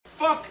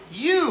Fuck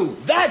you.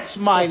 That's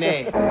my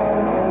name.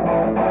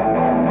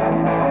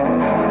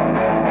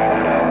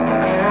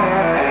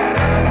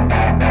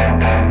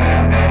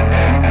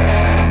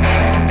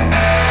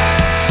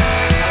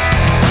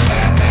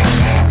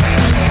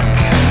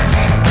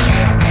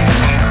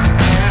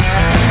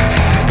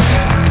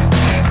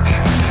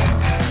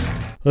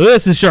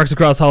 This is Sharks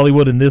Across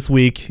Hollywood, and this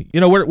week,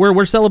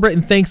 we're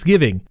celebrating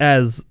Thanksgiving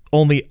as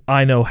only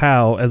I know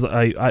how. As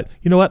I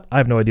you know what? I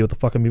have no idea what the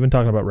fuck I'm even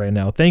talking about right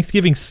now.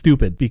 Thanksgiving's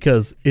stupid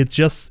because it's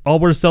just all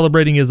we're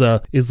celebrating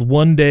is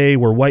one day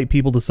where white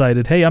people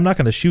decided, hey, I'm not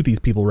going to shoot these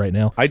people right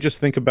now. I just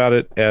think about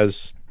it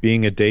as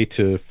being a day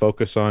to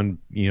focus on,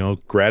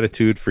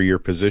 gratitude for your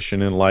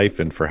position in life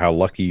and for how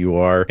lucky you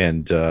are.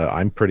 And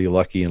I'm pretty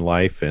lucky in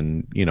life.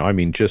 And,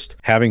 just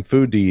having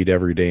food to eat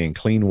every day and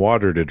clean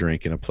water to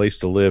drink and a place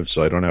to live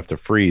so I don't have to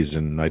freeze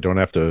and I don't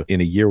have to,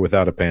 in a year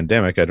without a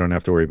pandemic, I don't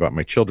have to worry about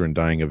my children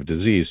dying of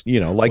disease.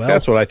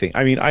 That's what I think.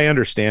 I mean, I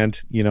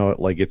understand,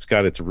 it's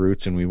got its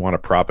roots and we want to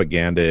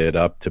propaganda it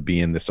up to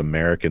being this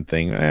American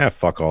thing.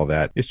 Fuck all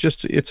that.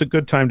 It's a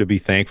good time to be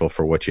thankful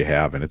for what you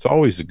have. And it's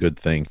always a good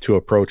thing to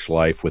approach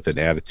life with an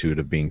attitude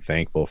of being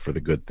thankful for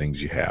the good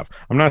things you have.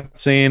 I'm not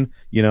saying,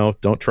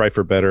 don't try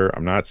for better.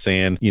 I'm not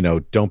saying,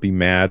 don't be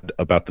mad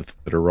about the things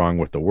that are wrong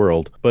with the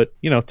world, but,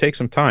 take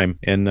some time.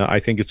 And I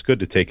think it's good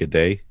to take a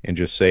day and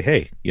just say,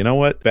 hey, you know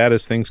what? Bad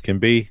as things can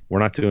be, we're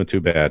not doing too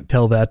bad.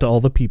 Tell that to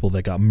all the people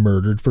that got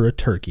murdered for a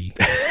turkey.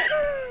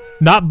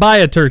 Not by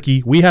a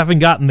turkey. We haven't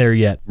gotten there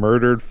yet.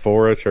 Murdered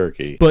for a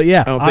turkey. But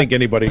yeah. I don't think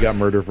anybody got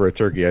murdered for a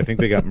turkey. I think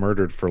they got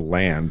murdered for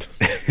land.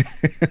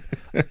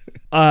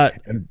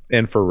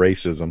 And for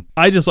racism.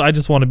 I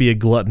just want to be a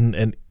glutton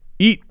and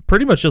eat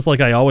pretty much just like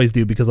I always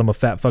do because I'm a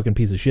fat fucking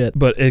piece of shit.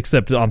 But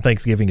except on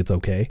Thanksgiving, it's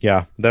okay.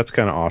 Yeah, that's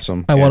kind of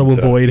awesome. I want to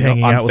avoid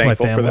hanging out with my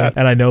family.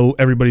 And I know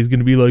everybody's going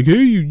to be like,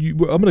 hey,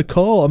 I'm going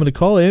to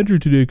call Andrew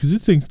today because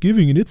it's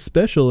Thanksgiving and it's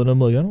special. And I'm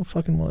like, I don't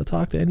fucking want to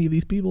talk to any of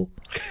these people.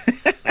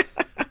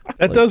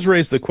 That does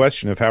raise the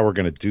question of how we're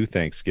going to do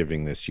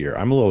Thanksgiving this year.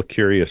 I'm a little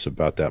curious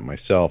about that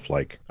myself.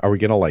 Like, are we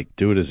going to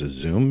do it as a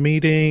Zoom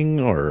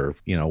meeting or,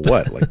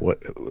 what?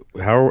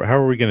 How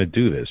are we going to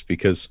do this?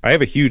 Because I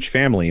have a huge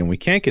family and we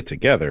can't get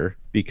together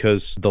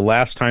because the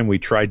last time we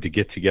tried to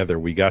get together,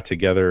 we got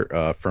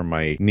together for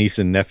my niece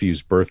and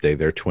nephew's birthday.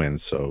 They're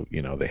twins. So,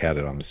 they had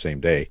it on the same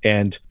day.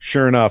 And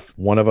sure enough,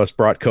 one of us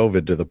brought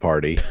COVID to the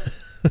party.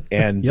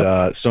 And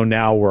Yep. So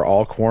now we're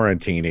all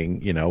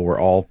quarantining, we're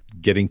all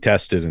getting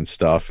tested and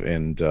stuff,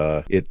 and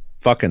it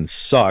fucking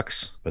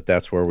sucks, but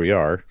that's where we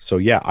are. So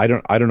yeah, I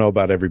don't know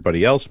about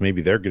everybody else.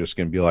 Maybe they're just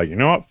gonna be like, you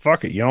know what,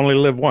 fuck it, you only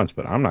live once.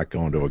 But I'm not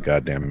going to a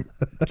goddamn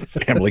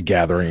family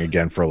gathering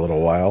again for a little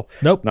while.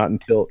 Nope. Not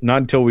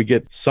until we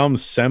get some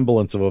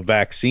semblance of a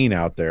vaccine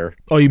out there.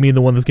 Oh, you mean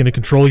the one that's going to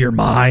control your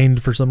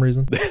mind for some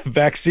reason?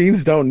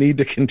 Vaccines don't need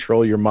to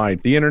control your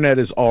mind. The internet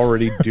is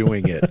already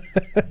doing it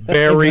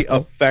very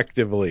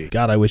effectively.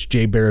 God, I wish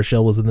Jay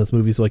Baruchel was in this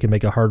movie so I could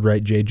make a Hard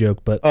Right Jay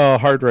joke, but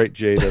Hard Right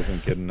Jay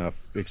doesn't get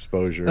enough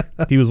exposure.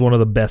 He was one of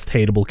the best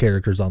hateable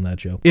characters on that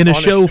show. In a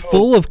show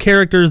full of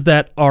characters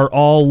that are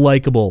all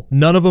likable.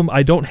 None of them,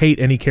 I don't hate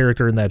any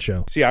character in that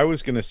show. See, I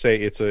was going to say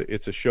it's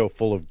a show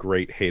full of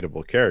great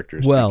hateable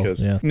characters. Well,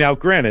 because yeah. Now,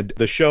 granted,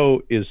 the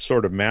show is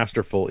sort of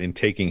masterful in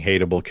taking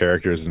hateable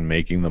characters and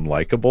making them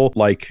likable,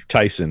 like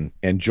Tyson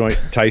and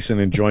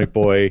Joint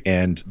Boy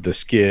and the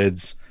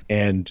Skids.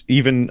 And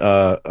even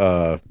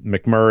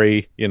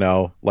McMurray,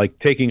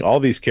 taking all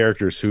these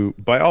characters who,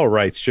 by all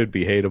rights, should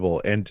be hateable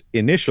and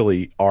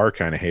initially are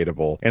kind of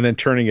hateable, and then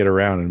turning it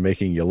around and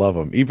making you love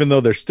them, even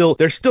though they're still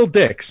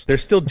dicks. They're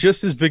still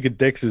just as big of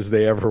dicks as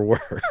they ever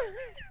were.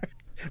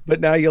 But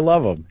now you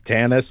love them.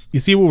 Tanis. You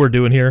see what we're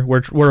doing here?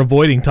 We're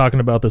avoiding talking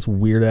about this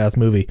weird ass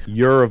movie.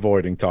 You're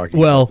avoiding talking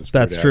about this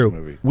that's true.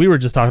 movie. We were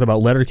just talking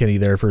about Letterkenny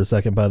there for a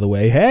second, by the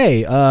way.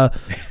 Hey,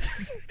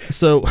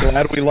 so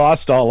glad we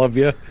lost all of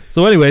you.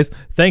 So anyways,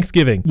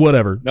 Thanksgiving,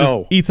 whatever.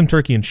 No. Just eat some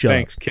turkey and shut up.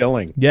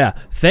 Thanksgiving. Yeah.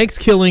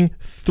 Thanksgiving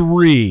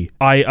 3.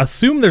 I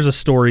assume there's a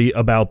story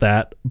about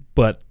that,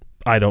 but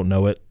I don't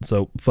know it,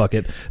 so fuck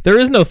it. There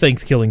is no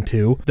Thanksgiving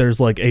 2.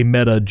 There's like a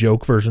meta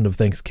joke version of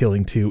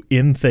Thanksgiving 2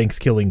 in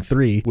Thanksgiving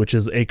 3, which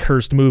is a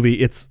cursed movie.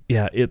 It's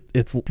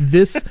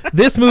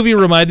this movie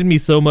reminded me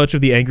so much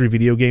of the Angry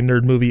Video Game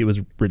Nerd movie. It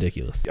was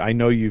ridiculous. I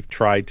know you've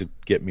tried to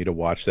get me to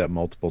watch that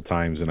multiple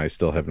times, and I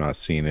still have not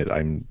seen it.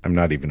 I'm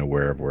not even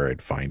aware of where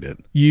I'd find it.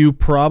 You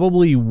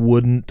probably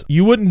wouldn't.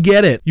 You wouldn't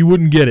get it. You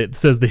wouldn't get it,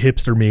 says the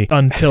hipster me,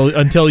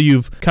 until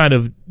you've kind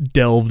of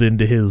delved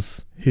into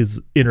his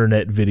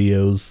internet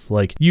videos.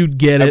 Like, you'd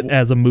get it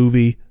as a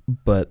movie,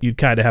 but you'd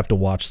kind of have to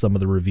watch some of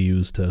the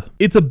reviews to...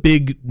 It's a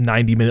big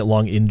 90-minute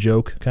long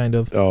in-joke, kind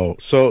of. Oh,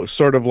 so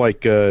sort of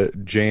like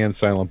Jay and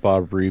Silent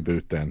Bob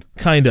reboot, then.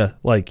 Kind of.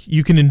 Like,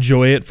 you can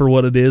enjoy it for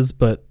what it is,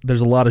 but there's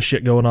a lot of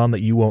shit going on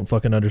that you won't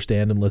fucking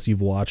understand unless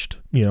you've watched,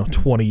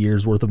 20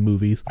 years worth of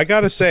movies. I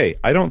gotta say,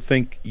 I don't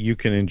think you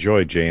can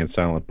enjoy Jay and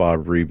Silent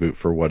Bob reboot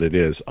for what it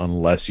is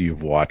unless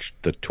you've watched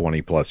the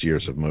 20-plus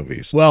years of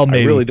movies. Well,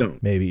 maybe. I really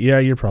don't. Maybe. Yeah,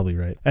 you're probably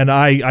right. And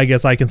I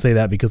guess I can say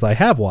that because I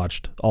have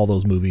watched all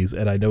those movies,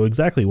 and I know know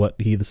exactly what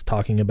he's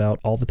talking about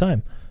all the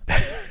time.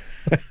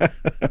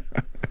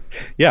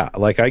 Yeah,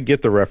 like I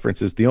get the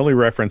references. The only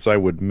reference I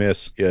would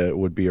miss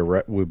would be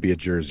a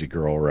Jersey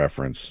Girl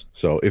reference.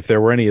 So if there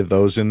were any of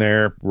those in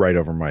there, right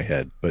over my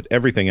head. But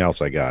everything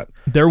else I got.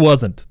 There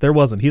wasn't.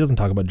 He doesn't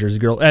talk about Jersey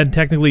Girl, and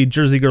technically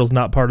Jersey Girl's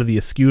not part of the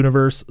Askew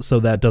universe, so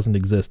that doesn't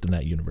exist in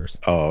that universe.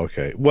 Oh,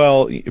 okay.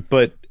 Well,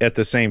 but at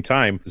the same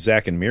time,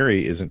 Zack and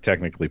Miri isn't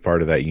technically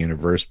part of that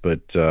universe.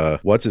 But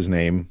what's his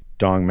name?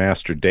 Dong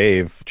Master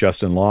Dave,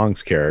 Justin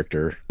Long's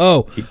character.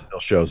 Oh, he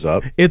still shows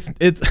up. It's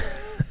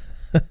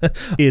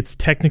it's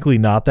technically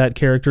not that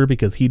character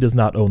because he does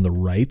not own the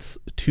rights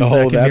to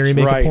Zack and Miri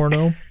make a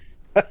porno.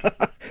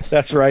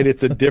 That's right.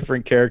 It's a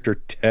different character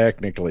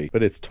technically,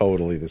 but it's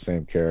totally the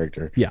same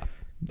character. Yeah.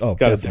 Oh, it's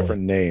got definitely a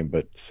different name,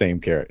 but same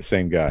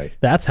guy.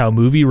 That's how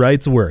movie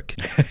rights work.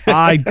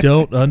 I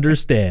don't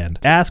understand.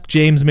 Ask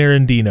James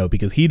Marandino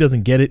because he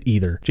doesn't get it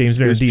either. James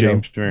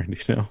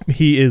Marandino.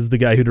 He is the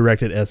guy who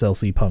directed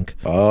SLC Punk.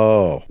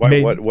 Oh,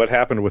 what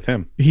happened with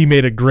him? He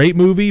made a great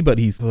movie, but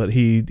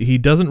he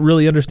doesn't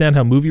really understand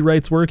how movie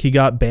rights work. He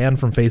got banned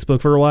from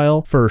Facebook for a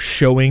while for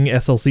showing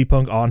SLC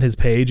Punk on his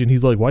page, and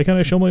he's like, "Why can't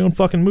I show my own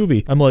fucking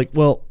movie?" I'm like,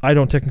 "Well, I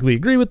don't technically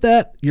agree with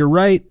that. You're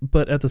right,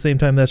 but at the same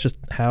time, that's just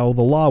how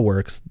the law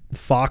works."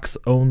 Fox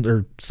owned,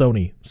 or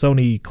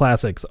Sony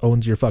Classics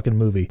owns your fucking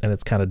movie, and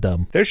it's kind of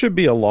dumb. There should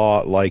be a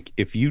law like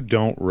if you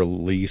don't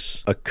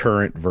release a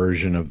current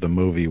version of the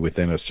movie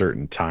within a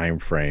certain time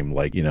frame,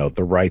 like, you know,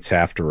 the rights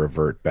have to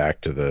revert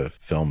back to the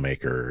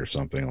filmmaker or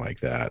something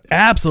like that.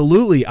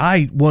 Absolutely.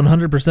 I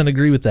 100%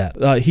 agree with that.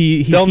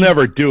 They'll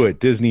never do it.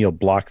 Disney will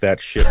block that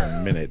shit in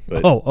a minute.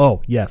 But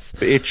oh, yes.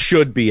 It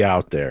should be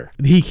out there.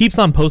 He keeps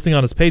on posting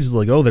on his page,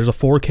 like, oh, there's a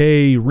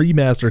 4K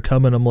remaster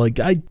coming. I'm like,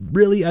 I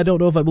don't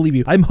know if I believe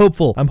you. I'm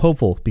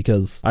hopeful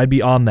because I'd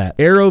be on that.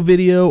 Arrow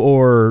Video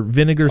or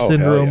Vinegar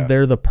Syndrome, yeah.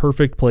 They're the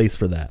perfect place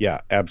for that. Yeah,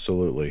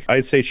 absolutely.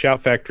 I'd say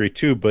Shout Factory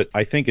too, but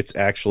I think it's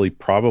actually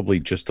probably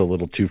just a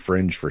little too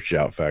fringe for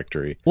Shout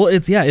Factory. Well,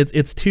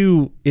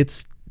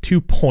 it's too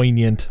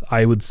poignant,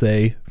 I would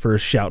say, for a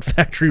Shout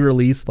Factory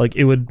release. Like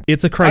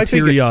it's a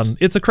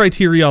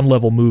Criterion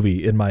level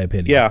movie, in my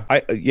opinion.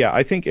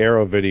 I think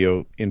Arrow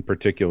Video in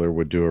particular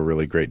would do a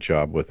really great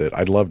job with it.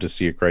 I'd love to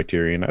see a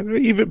Criterion,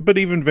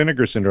 even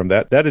Vinegar Syndrome.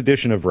 That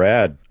edition of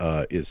Rad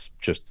is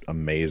just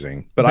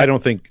amazing. But I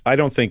don't think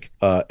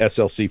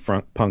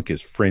SLC Punk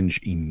is fringe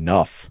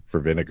enough for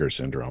Vinegar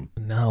Syndrome.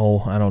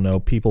 No, I don't know.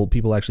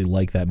 People actually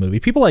like that movie.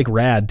 People like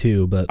Rad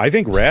too, but I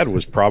think Rad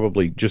was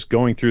probably, just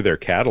going through their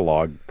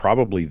catalog,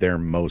 probably their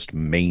most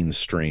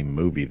mainstream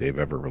movie they've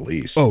ever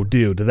released. Oh,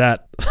 dude,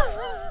 that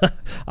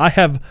I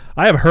have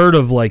heard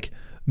of like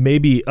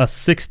maybe a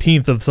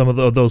 16th of some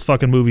of those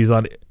fucking movies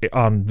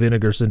on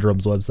Vinegar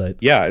Syndrome's website.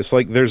 Yeah, it's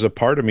like there's a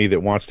part of me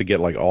that wants to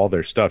get like all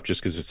their stuff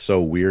just because it's so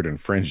weird and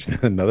fringe.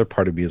 Another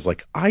part of me is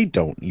like, I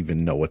don't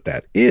even know what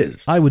that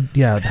is.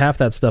 Half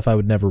that stuff I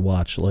would never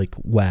watch. Like,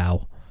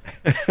 wow.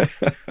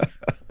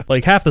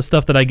 Like half the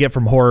stuff that I get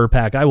from Horror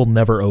Pack, I will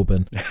never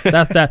open.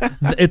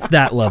 It's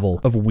that level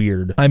of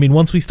weird. I mean,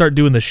 once we start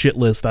doing the shit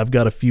list, I've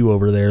got a few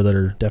over there that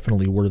are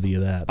definitely worthy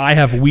of that. I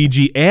have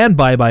Ouija and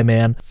Bye Bye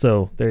Man,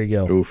 so there you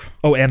go. Oof.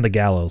 Oh, and The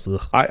Gallows.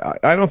 Ugh.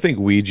 I don't think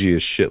Ouija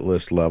is shit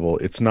list level.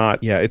 It's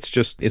not. Yeah,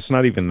 it's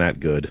not even that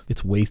good.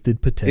 It's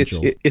wasted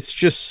potential. It's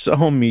just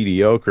so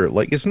mediocre.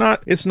 Like it's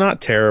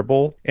not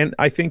terrible, and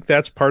I think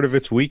that's part of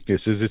its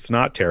weakness is it's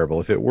not terrible.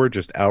 If it were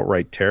just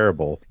outright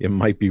terrible, it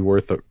might be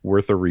worth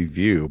a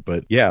review.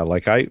 But yeah,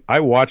 like I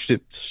watched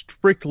it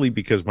strictly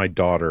because my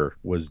daughter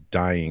was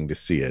dying to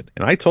see it.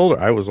 And I told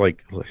her, I was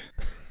like,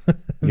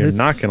 you're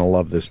not going to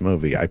love this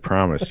movie. I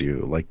promise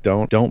you. Like,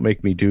 don't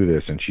make me do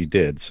this. And she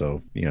did.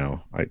 So, you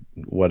know,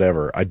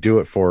 I'd do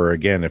it for her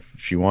again if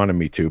she wanted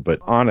me to. But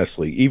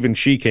honestly, even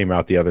she came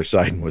out the other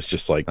side and was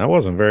just like, that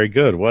wasn't very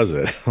good, was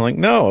it? I'm like,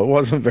 no, it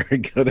wasn't very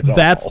good at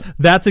all.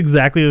 That's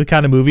exactly the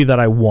kind of movie that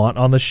I want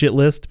on the shit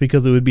list,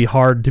 because it would be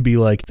hard to be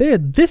like,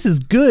 this is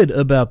good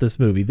about this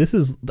movie.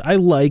 I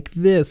like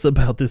this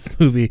about this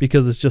movie,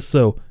 because it's just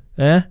so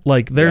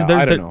like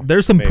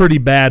there's some pretty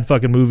bad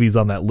fucking movies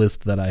on that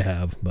list that I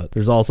have, but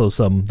there's also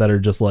some that are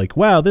just like,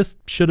 wow, this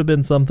should have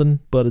been something,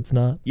 but it's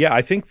not. Yeah,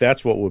 I think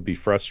that's what would be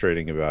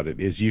frustrating about it,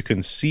 is you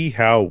can see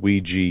how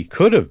Ouija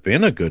could have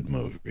been a good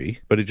movie,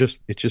 but it just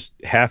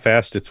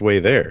half-assed its way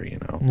there, you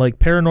know. Like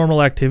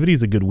Paranormal Activity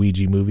is a good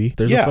Ouija movie.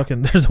 There's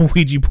a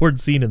Ouija board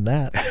scene in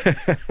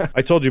that.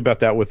 I told you about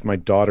that with my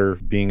daughter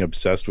being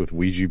obsessed with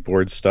Ouija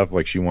board stuff.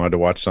 Like she wanted to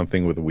watch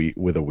something with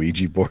a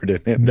Ouija board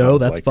in it. No,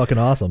 that's like, fucking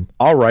awesome.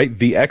 All right.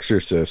 The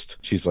Exorcist.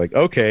 She's like,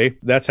 okay,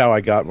 that's how I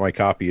got my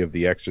copy of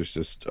The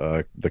Exorcist,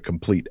 the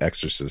complete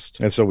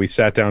Exorcist. And so we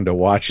sat down to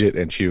watch it,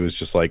 and she was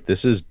just like,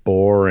 this is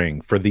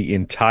boring for the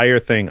entire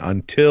thing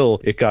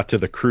until it got to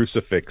the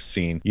crucifix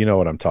scene. You know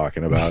what I'm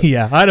talking about.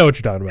 Yeah, I know what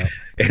you're talking about.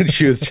 And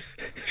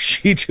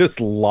she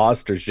just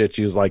lost her shit.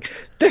 She was like,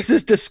 this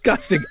is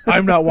disgusting.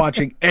 I'm not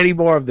watching any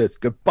more of this.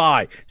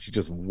 Goodbye. She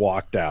just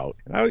walked out.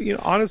 And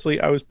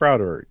honestly, I was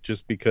proud of her,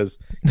 just because,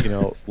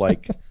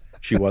 like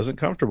She wasn't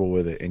comfortable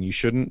with it, and you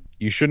shouldn't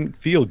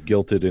feel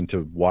guilted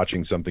into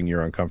watching something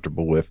you're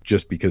uncomfortable with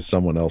just because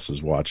someone else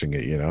is watching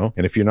it, you know?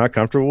 And if you're not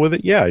comfortable with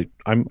it, yeah,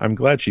 I'm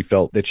glad she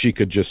felt that she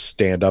could just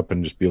stand up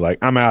and just be like,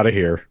 I'm out of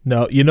here.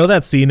 No, you know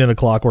that scene in A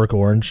Clockwork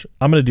Orange?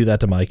 I'm going to do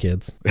that to my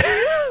kids.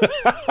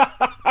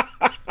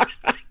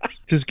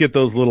 Just get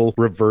those little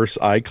reverse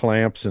eye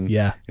clamps and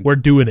yeah, we're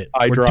doing it.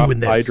 Eye we're drop, doing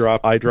this.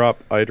 eye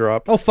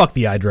drop. Oh, fuck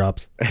the eye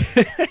drops.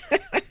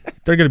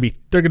 They're gonna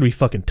be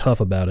fucking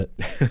tough about it.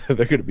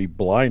 They're gonna be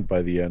blind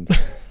by the end.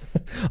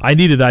 I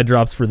needed eye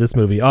drops for this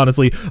movie,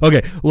 honestly.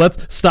 Okay,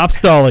 let's stop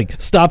stalling.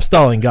 Stop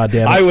stalling,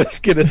 goddammit. I was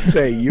gonna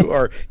say you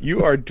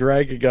are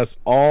dragging us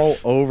all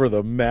over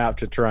the map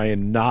to try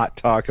and not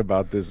talk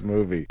about this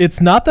movie.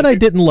 It's not that I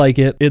didn't like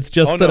it. It's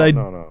just I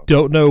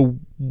don't know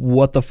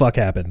what the fuck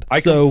happened. I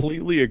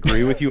completely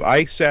agree with you.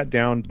 I sat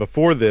down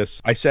before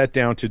this. I sat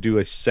down to do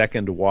a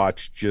second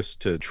watch just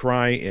to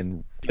try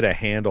and get a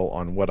handle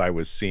on what I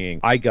was seeing.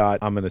 I'm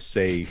going to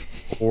say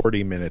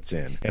 40 minutes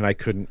in, and I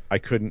couldn't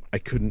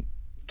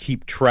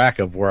keep track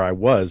of where I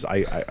was.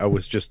 I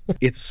was just,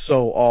 it's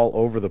so all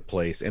over the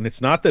place. And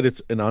it's not that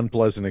it's an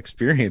unpleasant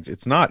experience.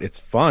 It's not. It's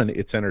fun.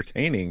 It's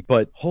entertaining.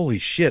 But holy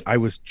shit, I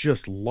was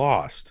just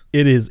lost.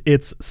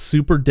 It's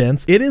super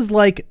dense. It is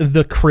like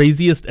the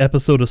craziest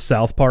episode of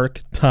South Park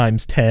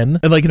times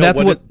 10. And like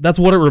that's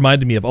what it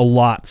reminded me of a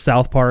lot.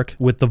 South Park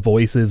with the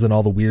voices and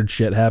all the weird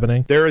shit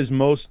happening. There is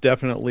most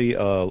definitely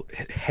a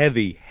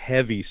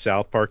heavy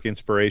South Park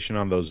inspiration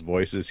on those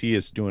voices. He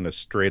is doing a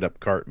straight up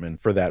Cartman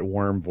for that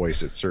worm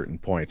voice at certain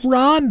points.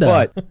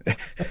 Rhonda.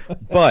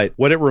 But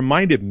what it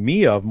reminded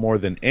me of more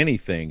than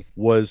anything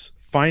was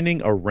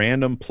finding a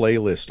random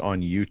playlist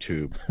on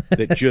YouTube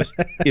that just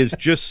is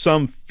just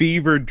some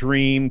fever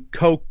dream,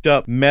 coked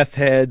up meth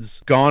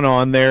heads gone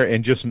on there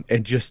and just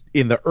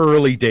in the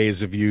early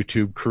days of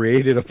YouTube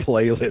created a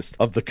playlist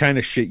of the kind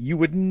of shit you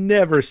would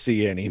never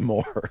see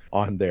anymore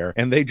on there.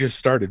 And they just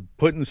started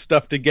putting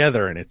stuff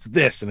together, and it's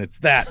this and it's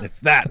that and it's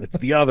that and it's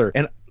the other.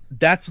 And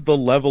that's the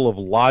level of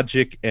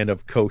logic and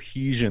of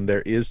cohesion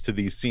there is to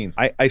these scenes.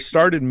 I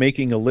started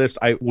making a list.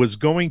 I was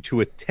going to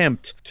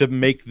attempt to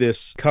make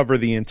this cover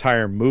the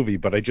entire movie,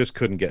 but I just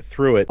couldn't get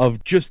through it,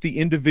 of just the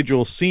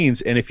individual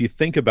scenes. And if you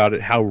think about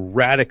it, how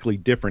radically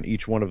different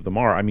each one of them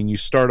are. I mean, you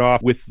start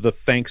off with the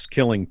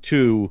Thanksgiving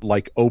 2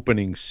 like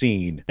opening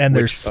scene. And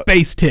there's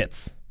space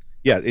tits.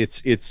 Yeah,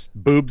 it's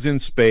boobs in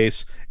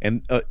space,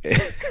 and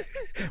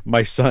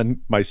my son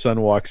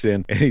walks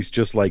in and he's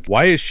just like,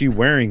 why is she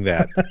wearing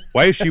that?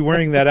 Why is she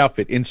wearing that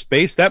outfit in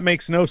space? That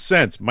makes no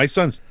sense. My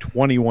son's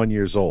 21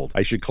 years old.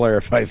 I should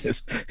clarify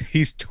this.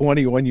 He's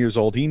 21 years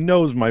old. He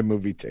knows my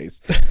movie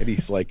taste, and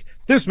he's like,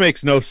 this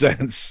makes no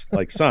sense.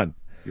 Like, son,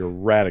 you're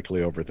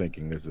radically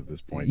overthinking this at this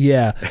point.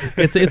 Yeah,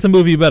 it's a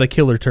movie about a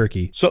killer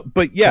turkey. So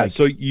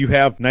you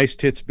have nice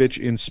tits bitch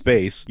in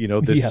space, you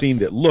know, this scene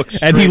that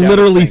looks, and he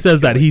literally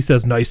says that. He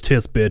says nice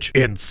tits bitch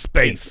in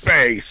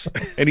space.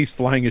 And he's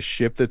flying a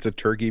ship that's a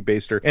turkey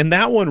baster, and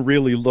that one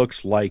really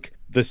looks like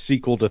the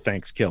sequel to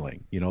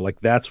Thanksgiving, you know,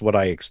 like that's what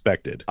I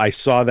expected. I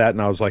saw that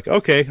and I was like,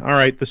 okay, all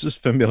right, this is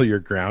familiar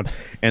ground.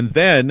 And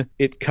then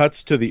it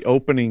cuts to the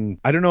opening.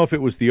 I don't know if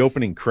it was the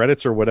opening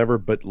credits or whatever,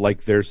 but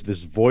like there's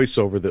this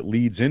voiceover that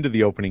leads into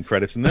the opening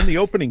credits. And then the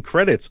opening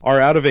credits are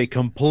out of a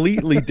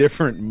completely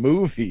different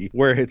movie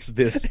where it's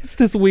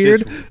this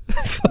weird,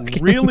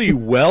 really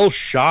well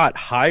shot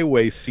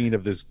highway scene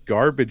of this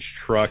garbage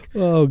truck.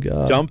 Oh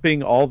God.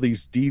 Dumping all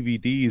these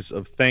DVDs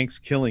of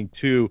Thanksgiving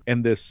 2,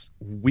 and this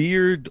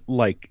weird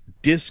like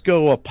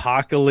disco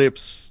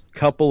apocalypse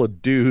couple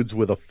of dudes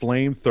with a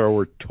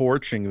flamethrower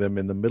torching them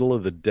in the middle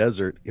of the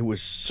desert. It was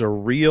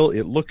surreal.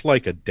 It looked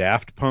like a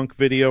Daft Punk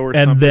video or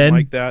something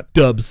like that.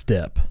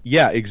 Dubstep.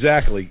 Yeah,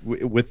 exactly.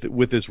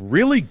 With this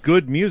really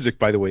good music,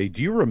 by the way.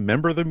 Do you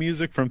remember the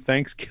music from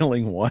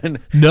Thanksgiving 1?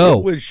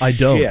 No, I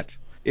don't.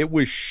 It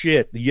was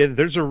shit. Yeah,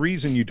 there's a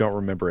reason you don't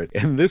remember it.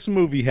 And this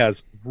movie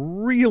has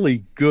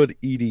really good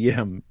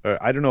EDM.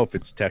 I don't know if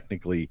it's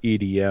technically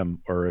EDM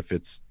or if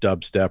it's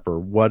dubstep or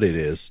what it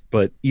is,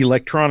 but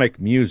electronic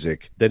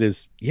music that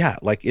is, yeah,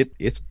 like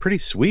it's pretty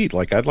sweet.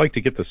 Like, I'd like to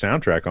get the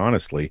soundtrack,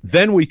 honestly.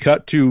 Then we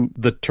cut to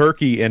the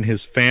turkey and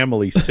his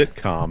family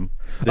sitcom.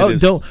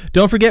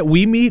 Don't forget,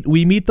 we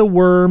meet the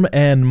worm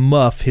and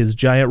Muff, his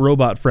giant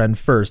robot friend,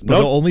 first,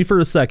 but only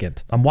for a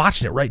second. I'm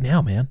watching it right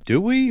now, man.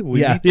 Do we?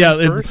 Yeah.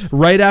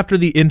 Right after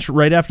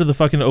the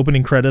fucking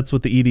opening credits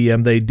with the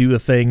EDM, they do a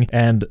thing,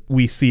 and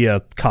we see a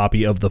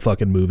copy of the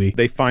fucking movie.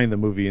 They find the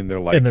movie and they're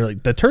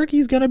like, the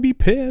turkey's gonna be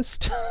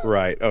pissed.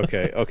 Right.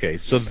 Okay.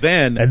 So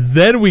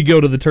then we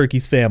go to the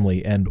turkey's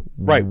family, and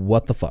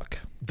what the fuck?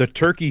 The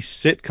turkey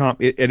sitcom,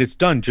 and it's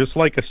done just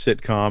like a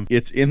sitcom.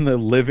 It's in the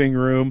living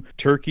room.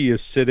 Turkey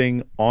is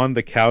sitting on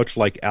the couch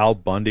like Al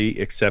Bundy,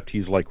 except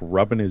he's like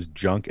rubbing his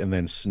junk and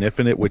then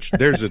sniffing it, which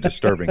there's a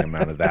disturbing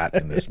amount of that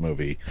in this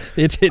movie,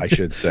 I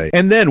should say.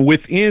 And then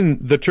within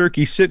the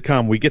turkey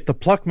sitcom, we get the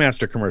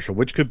Pluckmaster commercial,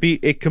 which could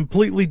be a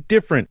completely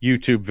different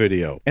YouTube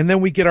video. And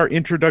then we get our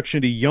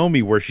introduction to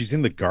Yomi, where she's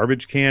in the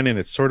garbage can, and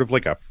it's sort of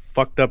like a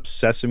fucked up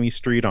Sesame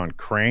Street on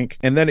crank,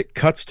 and then it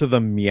cuts to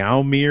the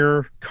Meow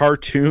Mirror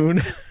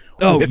cartoon.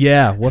 Oh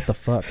yeah, what the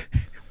fuck?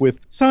 With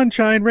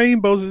sunshine,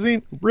 rainbows,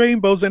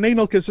 and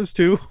anal kisses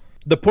too.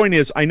 The point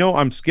is, I know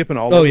I'm skipping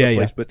all over the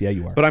place, but yeah,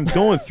 you are. But I'm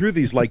going through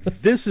these like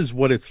this is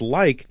what it's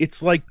like.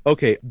 It's like,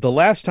 okay, the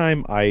last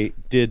time I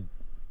did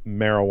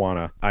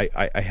marijuana,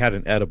 I had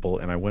an edible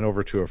and I went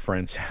over to a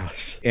friend's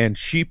house and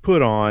she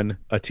put on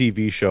a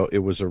TV show. It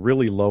was a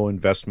really low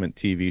investment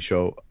TV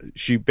show.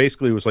 She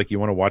basically was like, you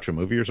want to watch a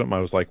movie or something?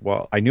 I was like,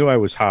 well, I knew I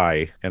was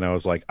high and I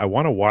was like, I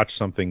want to watch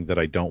something that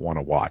I don't want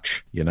to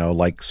watch, you know,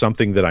 like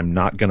something that I'm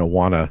not going to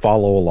want to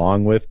follow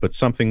along with, but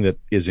something that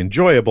is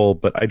enjoyable,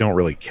 but I don't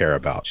really care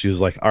about. She was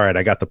like, all right,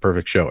 I got the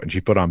perfect show. And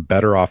she put on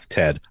Better Off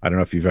Ted. I don't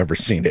know if you've ever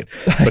seen it,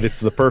 but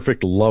it's the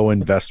perfect low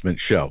investment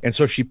show. And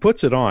so she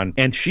puts it on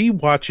and she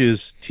watches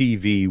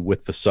TV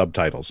with the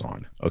subtitles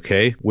on,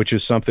 okay? Which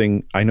is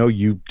something, I know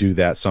you do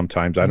that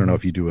sometimes. I don't know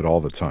if you do it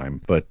all the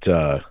time, but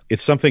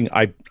it's something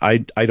I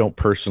don't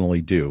personally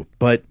do.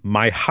 But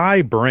my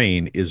high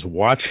brain is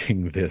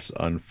watching this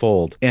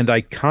unfold, and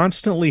I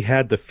constantly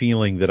had the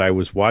feeling that I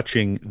was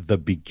watching the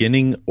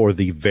beginning or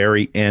the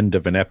very end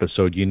of an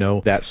episode. You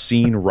know, that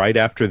scene right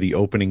after the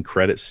opening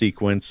credit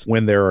sequence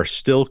when there are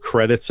still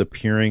credits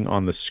appearing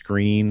on the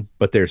screen,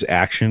 but there's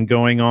action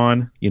going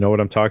on. You know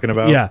what I'm talking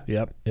about? Yeah,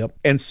 yep.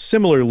 And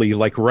similarly,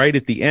 like right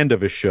at the end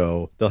of a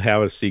show, they'll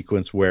have a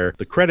sequence where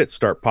the credits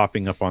start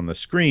popping up on the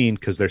screen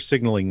because they're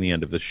signaling the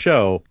end of the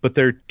show, but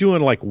they're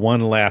doing like one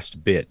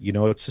last bit. You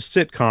know, it's a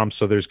sitcom,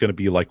 so there's going to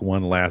be like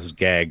one last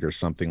gag or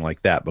something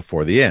like that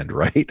before the end,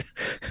 right?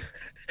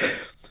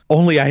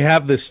 Only I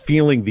have this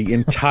feeling the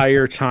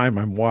entire time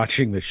I'm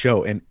watching the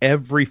show, and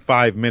every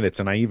 5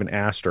 minutes, and I even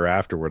asked her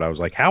afterward, I was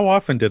like, how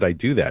often did I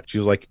do that? She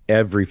was like,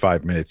 every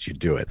 5 minutes you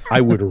do it. I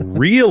would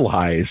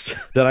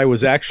realize that I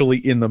was actually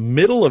in the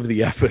middle of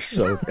the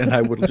episode, and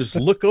I would just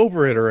look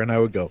over at her and I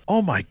would go,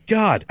 oh my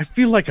God, I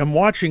feel like I'm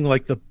watching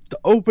like the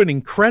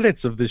opening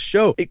credits of this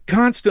show. It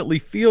constantly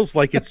feels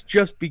like it's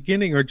just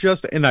beginning or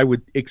just, and I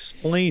would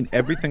explain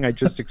everything I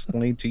just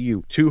explained to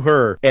you to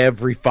her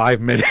every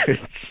 5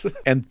 minutes.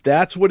 And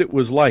that's what it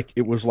was like.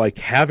 It was like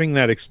having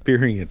that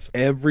experience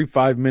every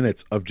 5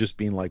 minutes of just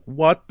being like,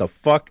 what the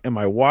fuck am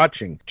I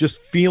watching? Just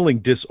feeling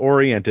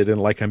disoriented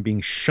and like I'm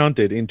being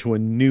shunted into a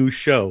new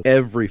show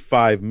every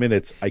 5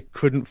 minutes. I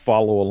couldn't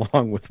follow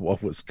along with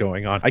what was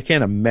going on. I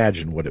can't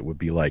imagine what it would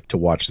be like to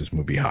watch this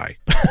movie high.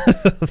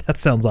 That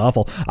sounds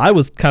awful. I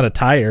was kind of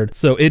tired,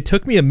 so it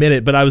took me a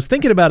minute, but I was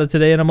thinking about it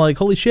today and I'm like,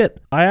 holy shit,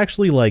 I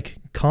actually like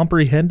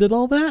comprehended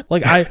all that.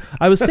 Like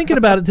I was thinking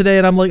about it today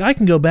and I'm like, I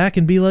can go back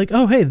and be like,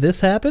 oh, hey,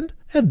 this happened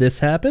and this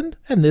happened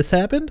and this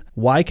happened.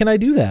 Why can I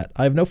do that?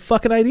 I have no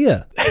fucking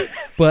idea.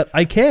 But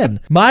I can.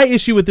 My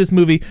issue with this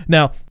movie,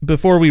 now,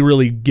 before we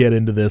really get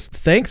into this,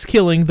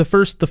 Thanksgiving, the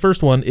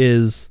first one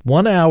is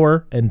 1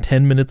 hour and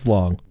 10 minutes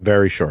long.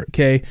 Very short.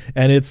 Okay,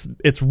 and it's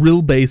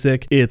real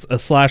basic. It's a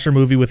slasher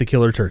movie with a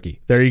killer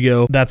turkey. There you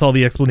go. That's all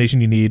the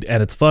explanation you need,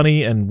 and it's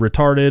funny and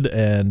retarded,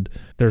 and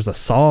there's a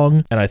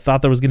song, and I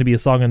thought there was going to be a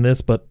song in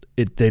this, but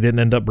they didn't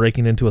end up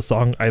breaking into a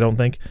song, I don't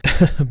think.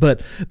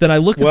 But then I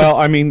looked at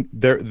I mean,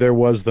 there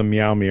was the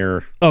Meow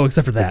Mirror. Oh,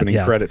 except for that,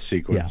 opening credit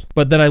sequence. Yeah.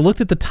 But then I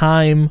looked at the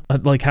time,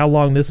 like how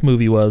long this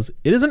movie was.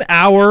 It is 1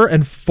 hour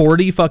and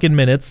 40 fucking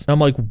minutes. And I'm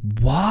like,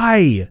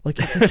 why? Like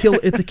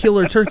it's a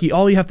killer turkey.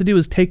 All you have to do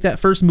is take that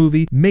first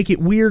movie, make it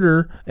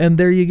weirder, and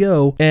there you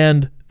go.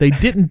 And they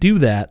didn't do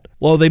that.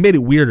 Well, they made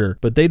it weirder,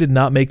 but they did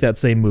not make that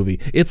same movie.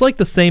 It's like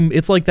the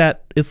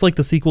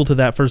sequel to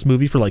that first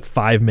movie for like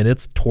 5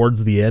 minutes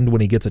towards the end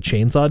when he gets a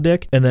chainsaw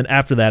dick. And then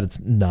after that,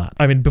 it's not.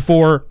 I mean,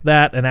 before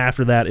that and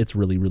after that, it's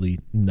really, really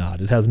not.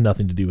 It has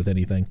nothing to do with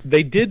anything.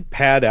 They did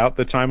pad out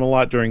the time a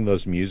lot during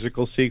those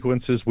musical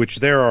sequences, which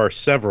there are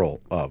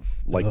several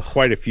of, like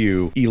quite a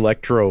few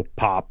electro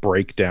pop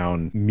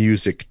breakdown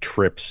music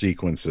trip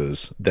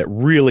sequences that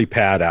really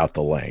pad out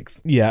the length.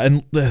 Yeah,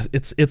 and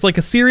it's like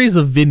a series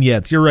of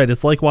vignettes. You're right.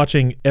 It's like watching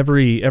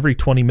every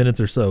 20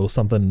 minutes or so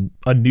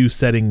a new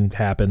setting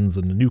happens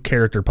and a new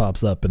character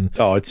pops up, and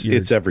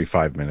it's every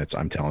 5 minutes,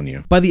 I'm telling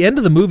you. By the end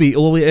of the movie,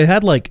 it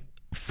had like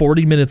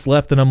 40 minutes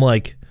left, and I'm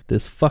like,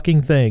 this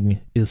fucking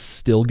thing is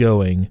still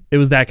going. It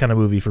was that kind of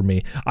movie for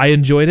me. I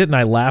enjoyed it and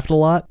I laughed a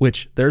lot,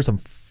 which there's some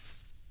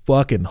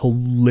fucking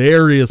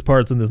hilarious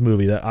parts in this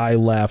movie that I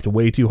laughed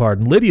way too hard.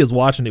 And Lydia's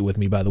watching it with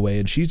me, by the way,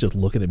 and she's just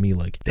looking at me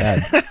like,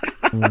 Dad,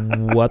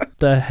 what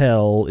the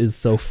hell is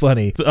so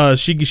funny?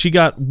 She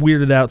got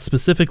weirded out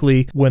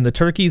specifically when the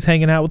turkey's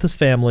hanging out with his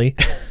family.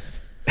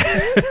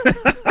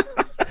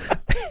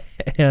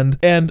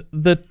 And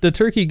the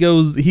turkey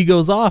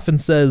goes off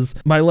and says,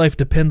 my life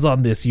depends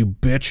on this, you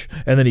bitch.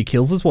 And then he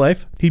kills his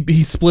wife.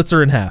 He splits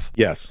her in half.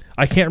 Yes.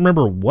 I can't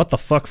remember what the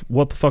fuck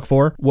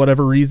for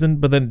whatever reason,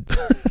 but then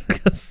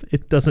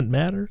it doesn't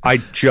matter. I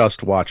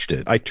just watched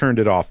it. I turned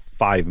it off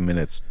 5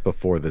 minutes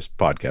before this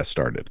podcast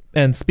started.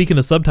 And speaking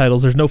of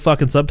subtitles, there's no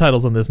fucking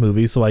subtitles on this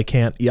movie, so I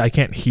can't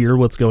hear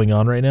what's going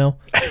on right now.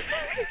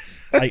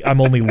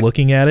 I'm only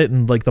looking at it,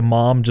 and like the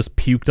mom just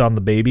puked on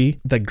the baby,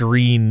 the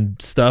green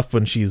stuff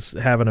when she's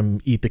having him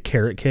eat the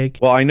carrot cake.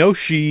 Well, I know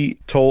she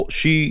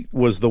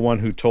was the one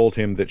who told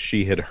him that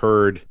she had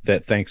heard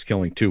that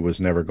Thanksgiving 2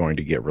 was never going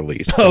to get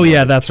released. Oh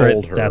yeah, that's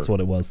right. Her, that's what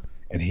it was.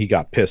 And he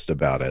got pissed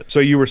about it. So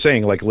you were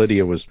saying like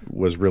Lydia was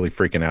really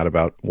freaking out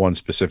about one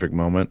specific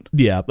moment?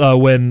 Yeah,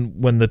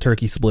 when the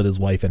turkey split his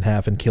wife in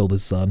half and killed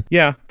his son.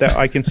 Yeah, that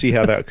I can see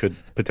how that could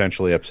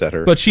potentially upset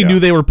her. But she knew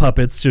they were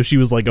puppets, so she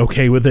was like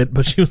okay with it.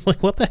 But she was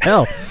like, "What the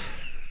hell?"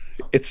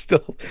 It's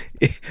still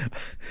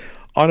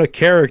on a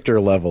character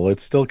level,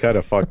 it's still kind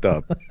of fucked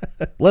up.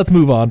 Let's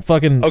move on.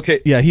 Fucking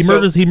okay. Yeah, he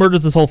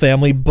murders his whole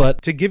family.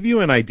 But to give you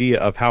an idea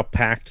of how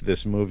packed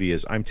this movie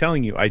is, I'm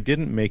telling you, I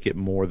didn't make it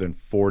more than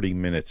 40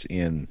 minutes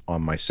in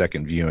on my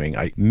second viewing.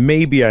 I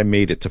made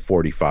it to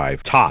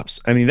 45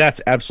 tops. I mean,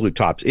 that's absolute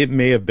tops. It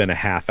may have been a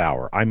half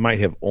hour. I might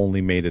have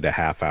only made it a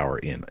half hour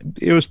in.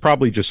 It was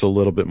probably just a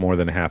little bit more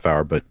than a half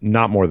hour, but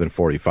not more than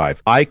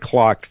 45. I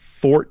clocked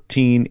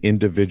 14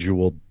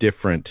 individual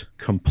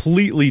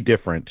completely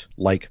different,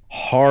 like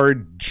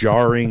hard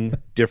jarring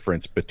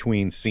difference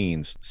between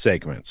scenes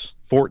segments.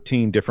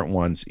 14 different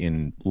ones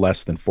in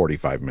less than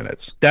 45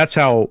 minutes. That's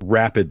how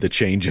rapid the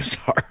changes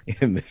are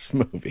in this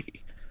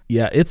movie.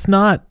 Yeah, it's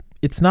not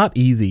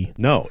easy.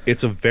 No,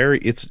 it's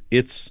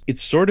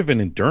sort of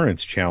an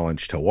endurance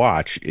challenge to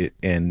watch it,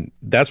 and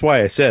that's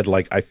why I said,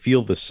 like, I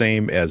feel the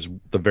same as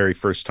the very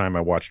first time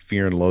I watched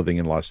Fear and Loathing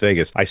in Las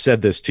Vegas. I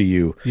said this to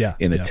you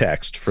in a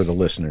text for the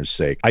listeners'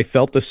 sake. I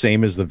felt the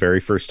same as the very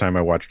first time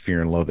I watched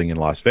Fear and Loathing in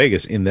Las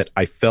Vegas, in that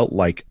I felt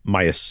like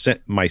my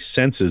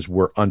senses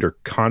were under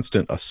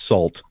constant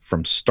assault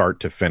from start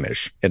to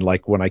finish, and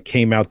like when I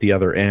came out the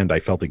other end,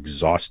 I felt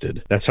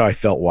exhausted. That's how I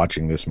felt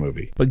watching this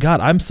movie. But God,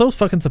 I'm so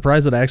fucking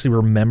surprised that I actually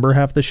remember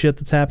half the shit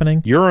that's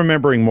happening. You're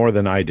remembering more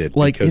than I did.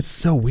 Like, it's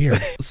so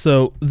weird.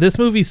 So this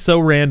movie's so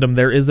random.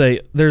 There's a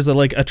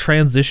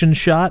transition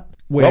shot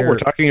where we're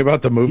talking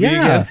about the movie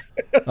again.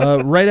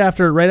 right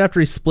after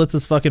he splits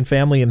his fucking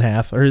family in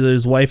half, or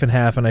his wife in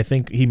half, and I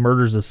think he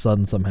murders his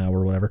son somehow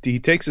or whatever. He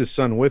takes his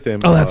son with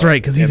him. Oh, that's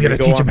right, because he's gonna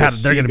teach him how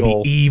they're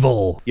gonna be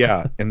evil.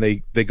 Yeah, and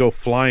they go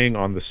flying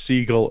on the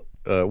Seagull.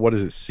 What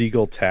is it?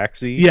 Seagull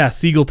taxi. Yeah,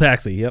 Seagull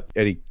taxi. Yep.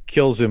 And he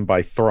kills him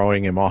by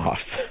throwing him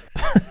off.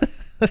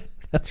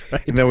 That's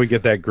right. And then we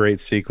get that great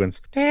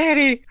sequence.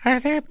 Daddy, are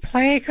there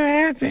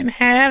playgrounds in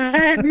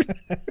heaven?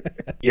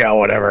 Yeah,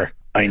 whatever.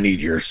 I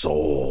need your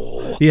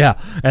soul. Yeah,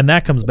 and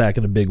that comes back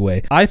in a big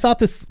way. I thought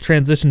this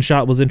transition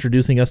shot was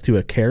introducing us to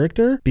a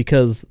character,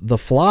 because the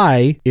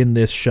Fly in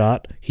this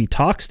shot, he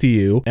talks to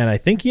you, and I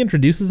think he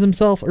introduces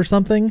himself or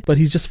something, but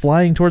he's just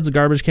flying towards the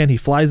garbage can. He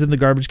flies in the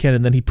garbage can,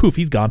 and then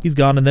he's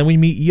gone, and then we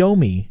meet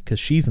Yomi, because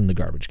she's in the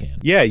garbage can.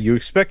 Yeah, you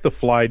expect the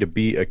Fly to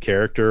be a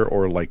character,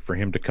 or like for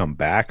him to come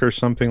back or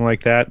something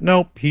like that.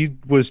 Nope, he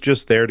was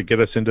just there to get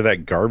us into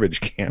that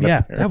garbage can. Yeah,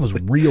 apparently. That was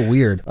real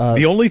weird.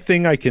 The only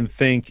thing I can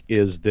think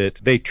is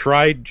that they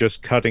tried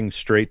just cutting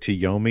straight to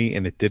Yomi,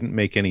 and it didn't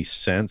make any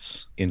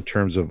sense in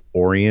terms of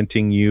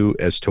orienting you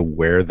as to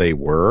where they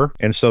were.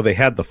 And so they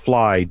had the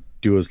Fly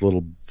do his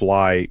little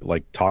fly,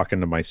 like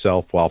talking to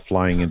myself while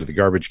flying into the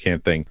garbage can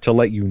thing to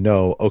let you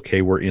know,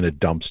 okay, we're in a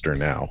dumpster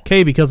now.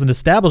 Okay, because an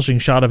establishing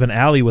shot of an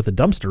alley with a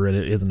dumpster in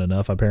it isn't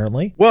enough,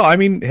 apparently. Well, I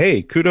mean,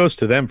 hey, kudos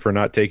to them for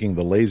not taking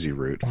the lazy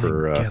route.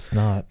 I guess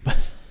not.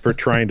 For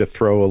trying to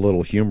throw a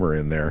little humor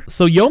in there.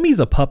 So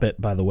Yomi's a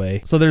puppet, by the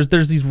way. So there's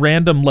these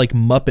random like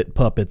Muppet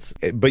puppets.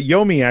 But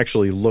Yomi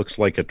actually looks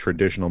like a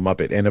traditional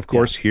Muppet. And of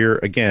course, here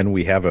again,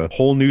 we have a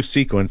whole new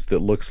sequence that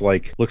looks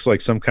like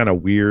some kind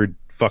of weird,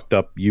 fucked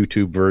up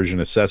YouTube version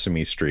of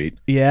Sesame Street.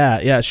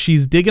 Yeah.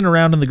 She's digging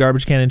around in the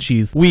garbage can,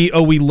 and we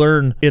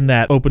learn in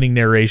that opening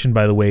narration,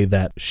 by the way,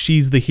 that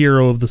she's the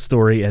hero of the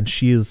story, and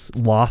she has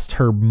lost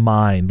her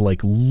mind,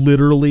 like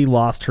literally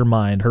lost her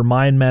mind. Her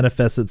mind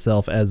manifests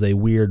itself as a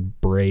weird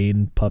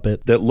brain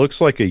puppet that looks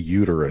like a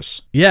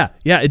uterus. Yeah,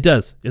 it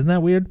does. Isn't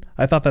that weird?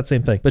 I thought that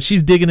same thing. But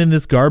she's digging in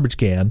this garbage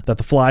can that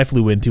the Fly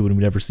flew into and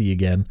we never see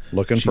again.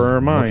 Looking for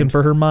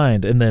her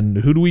mind. And then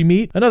who do we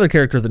meet? Another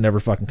character that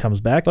never fucking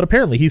comes back, but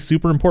apparently he's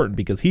super important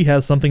because he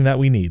has something that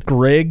we need.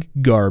 Greg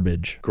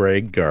Garbage,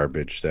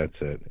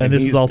 that's it. And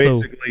this is also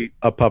basically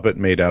a puppet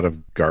made out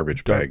of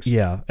garbage bags.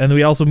 Yeah. And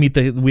we also get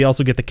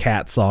the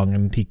cat song,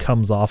 and he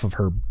comes off of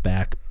her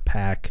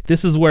backpack.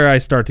 This is where I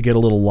start to get a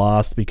little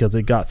lost because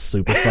it got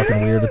super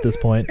fucking weird at this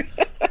point.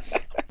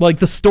 Like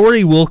the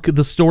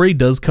story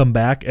does come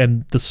back,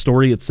 and the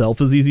story itself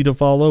is easy to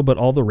follow, but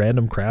all the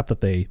random crap that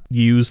they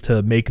use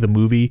to make the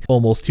movie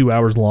almost 2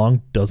 hours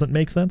long doesn't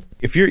make sense.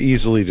 If you're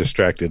easily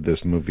distracted,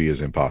 this movie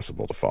is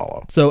impossible to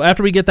follow. So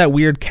after we get that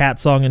weird cat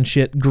song and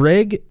shit,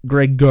 Greg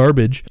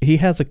Garbage, he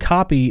has a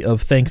copy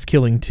of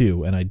Thanksgiving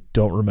 2, and I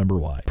don't remember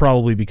why.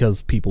 Probably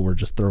because people were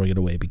just throwing it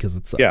away because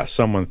it sucks. Yeah,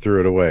 someone threw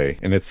it away,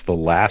 and it's the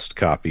last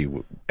copy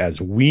as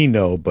we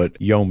know, but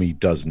Yomi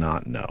does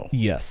not know.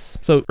 Yes.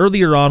 So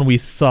earlier on, we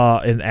saw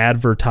an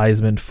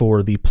advertisement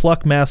for the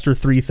Pluckmaster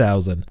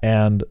 3000,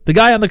 and the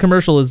guy on the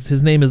commercial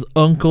his name is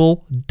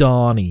Uncle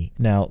Donnie.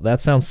 Now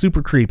that sounds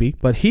super creepy,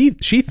 but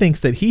she thinks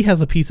that he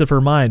has a piece of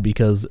her mind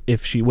because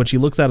when she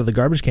looks out of the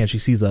garbage can, she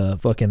sees a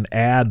fucking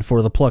ad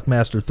for the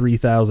Pluckmaster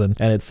 3000,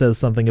 and it says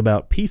something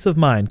about peace of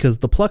mind, because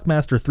the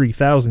Pluckmaster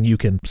 3000, you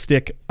can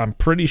stick, I'm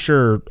pretty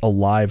sure, a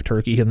live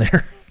turkey in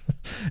there.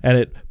 And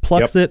it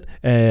plucks it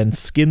and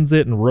skins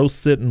it and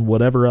roasts it and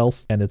whatever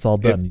else, and it's all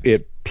done.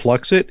 It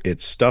plucks it,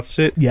 it stuffs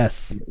it,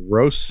 yes,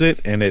 roasts it,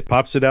 and it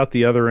pops it out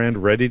the other end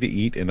ready to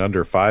eat in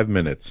under 5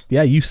 minutes.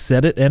 Yeah, you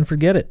set it and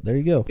forget it. There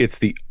you go. It's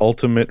the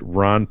ultimate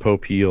Ron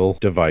Popeil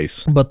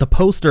device. But the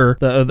poster,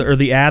 or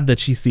the ad that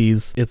she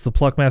sees, it's the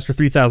Pluckmaster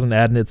 3000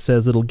 ad, and it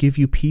says it'll give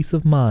you peace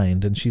of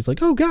mind. And she's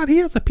like, oh God, he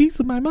has a piece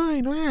of my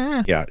mind.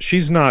 Yeah,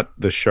 she's not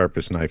the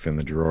sharpest knife in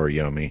the drawer,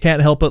 Yomi.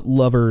 Can't help but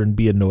love her and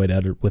be annoyed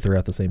at her with her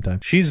at the same time.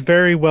 She's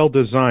very well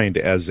designed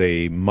as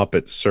a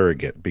Muppet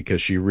surrogate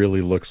because she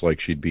really looks like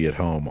she'd be at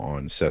home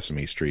on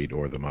Sesame Street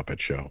or The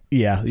Muppet Show.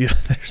 Yeah.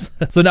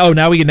 So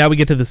now we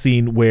get to the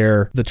scene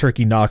where the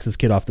turkey knocks his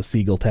kid off the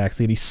Seagull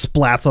taxi and he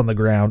splats on the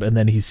ground, and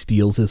then he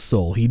steals his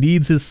soul. He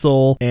needs his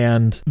soul,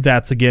 and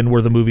that's again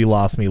where the movie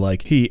lost me.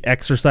 Like, he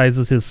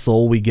exercises his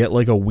soul. We get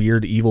like a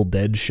weird Evil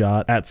Dead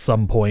shot at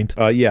some point.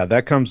 Yeah,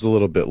 that comes a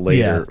little bit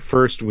later. Yeah.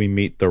 First, we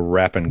meet the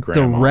rapping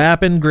grandma. The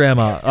rapping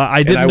grandma.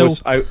 I didn't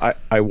know.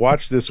 I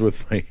watched this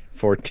with my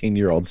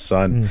 14-year-old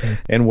son,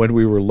 and when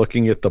we were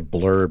looking at the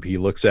blurb, he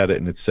looks at it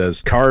and it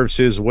says carves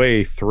his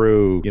way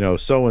through,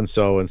 so and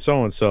so and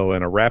so and so,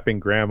 and a rapping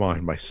grandma,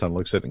 and my son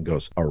looks at it and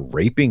goes, a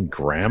raping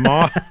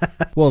grandma?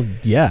 Well,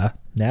 yeah,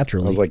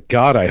 naturally. I was like,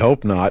 God, I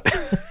hope not.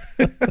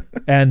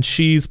 And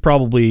she's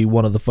probably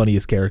one of the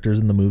funniest characters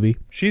in the movie.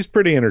 She's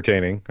pretty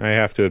entertaining, I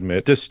have to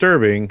admit.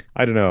 Disturbing,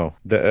 I don't know.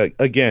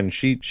 Again,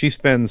 she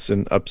spends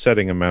an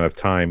upsetting amount of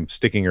time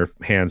sticking her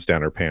hands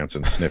down her pants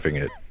and sniffing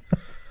it.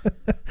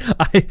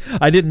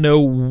 I didn't know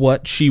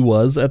what she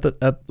was at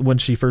when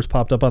she first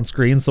popped up on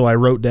screen, so I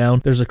wrote down,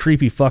 there's a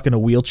creepy fuck in a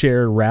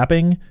wheelchair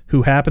rapping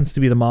who happens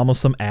to be the mom of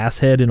some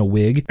asshead in a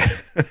wig,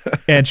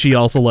 and she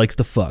also likes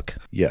to fuck.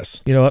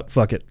 Yes. You know what?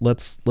 Fuck it.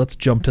 Let's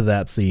jump to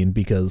that scene,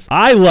 because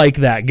I like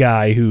that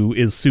guy who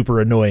is super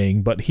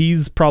annoying, but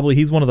he's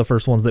one of the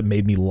first ones that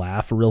made me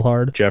laugh real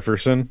hard.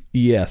 Jefferson?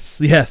 Yes,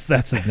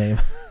 that's his name.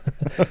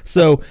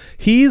 So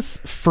he's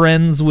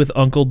friends with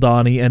Uncle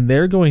Donnie, and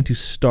they're going to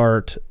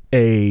start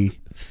a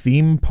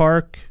theme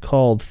park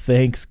called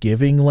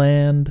Thanksgiving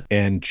Land.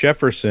 And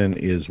Jefferson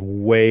is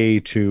way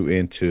too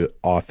into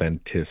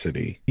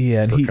authenticity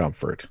for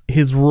comfort.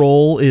 His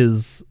role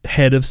is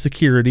head of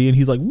security, and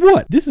he's like,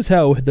 what? This is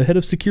how the head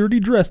of security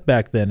dressed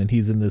back then, and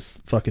he's in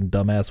this fucking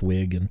dumbass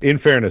wig. And in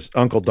fairness,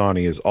 Uncle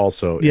Donnie is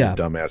also in a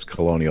dumbass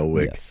colonial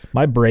wig. Yes.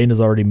 My brain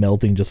is already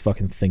melting just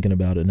fucking thinking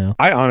about it now.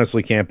 I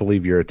honestly can't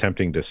believe you're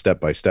attempting to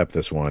step-by-step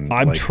this one.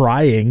 I'm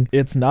trying.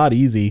 It's not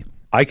easy.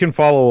 I can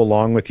follow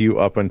along with you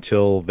up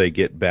until they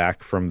get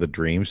back from the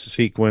dream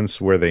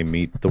sequence where they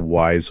meet the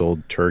wise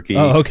old turkey.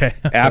 Oh, okay.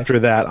 After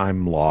that,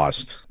 I'm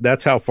lost.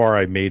 That's how far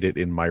I made it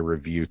in my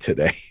review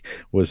today,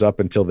 was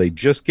up until they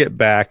just get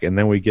back, and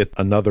then we get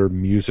another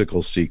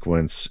musical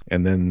sequence,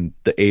 and then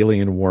the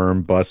alien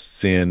worm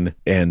busts in,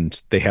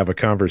 and they have a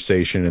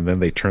conversation, and then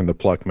they turn the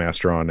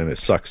Pluckmaster on, and it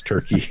sucks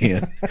turkey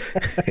in.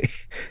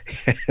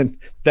 And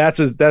that's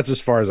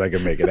as far as I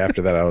could make it.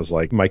 After that, I was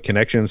like, my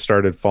connection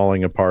started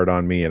falling apart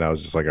on me, and I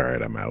was just like, all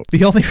right, I'm out.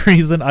 The only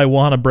reason I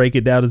want to break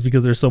it down is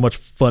because there's so much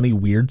funny,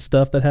 weird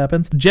stuff that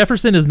happens.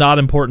 Jefferson is not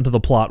important to the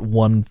plot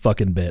one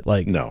fucking bit.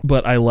 No.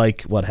 But I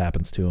like what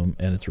happens to him,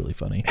 and it's really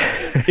funny.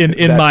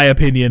 In my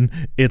opinion,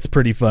 it's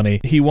pretty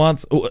funny.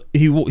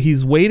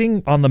 He's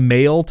waiting on the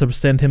mail to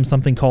send him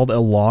something called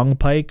a long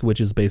pike, which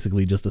is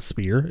basically just a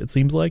spear, it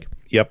seems like.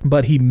 Yep.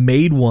 But he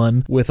made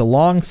one with a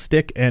long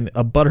stick and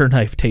a butter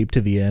knife taped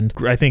to the end.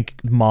 I think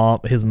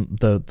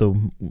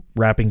the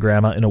rapping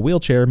grandma in a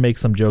wheelchair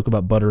makes some joke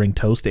about buttering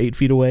toast 8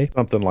 feet away.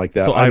 Something like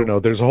that. So I don't know.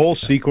 There's a whole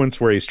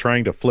sequence where he's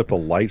trying to flip a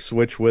light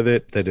switch with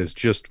it that is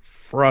just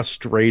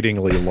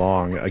frustratingly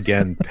long.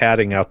 Again,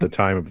 padding out the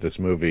time of this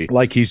movie.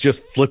 Like he's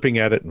just flipping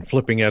at it and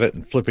flipping at it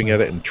and flipping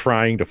at it and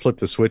trying to flip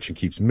the switch and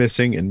keeps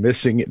missing and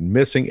missing and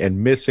missing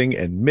and missing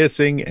and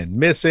missing and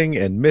missing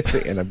and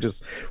missing. And I'm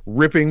just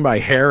ripping my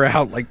hair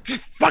out like,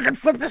 just fucking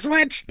flip the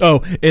switch.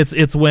 Oh,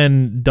 it's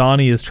when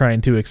Donnie is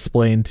trying to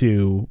explain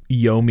to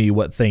Yomi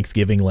what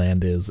Thanksgiving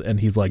Land is,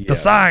 and he's like, the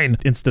sign!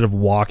 Instead of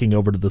walking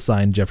over to the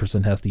sign,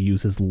 Jefferson has to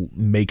use his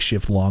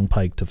makeshift long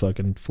pike to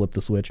fucking flip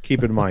the switch.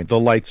 Keep in mind, the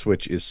light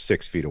switch is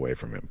 6 feet away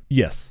from him.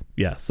 Yes.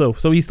 Yeah. So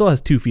he still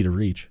has 2 feet of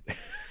reach.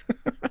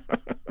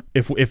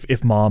 If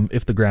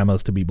the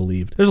grandma's to be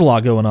believed. There's a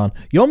lot going on.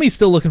 Yomi's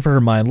still looking for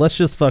her mind. Let's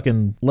just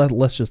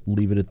let's just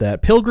leave it at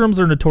that. Pilgrims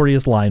are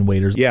notorious line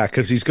waiters. Yeah,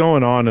 because he's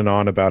going on and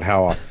on about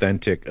how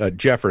authentic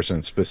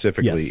Jefferson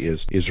specifically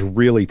is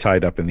really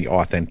tied up in the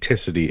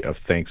authenticity of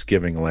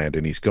Thanksgiving Land,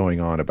 and he's going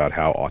on about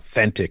how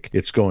authentic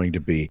it's going to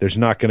be. There's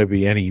not going to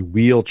be any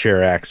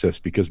wheelchair access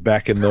because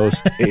back in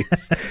those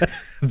days,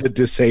 the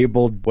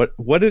disabled.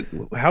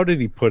 How did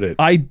he put it?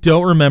 I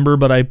don't remember,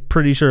 but I'm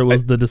pretty sure it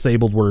was the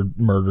disabled were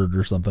murdered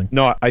or something.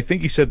 No, I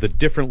think he said the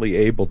differently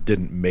able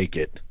didn't make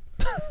it.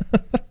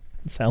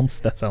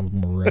 That sounds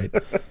more right.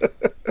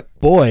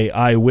 Boy,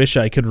 I wish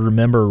I could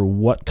remember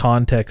what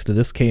context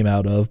this came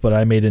out of, but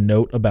I made a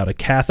note about a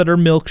catheter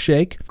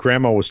milkshake.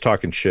 Grandma was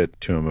talking shit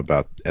to him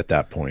about at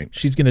that point.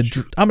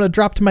 I'm gonna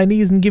drop to my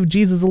knees and give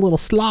Jesus a little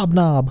slob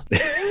knob.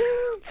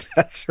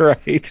 That's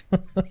right.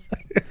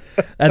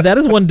 And that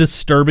is one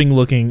disturbing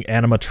looking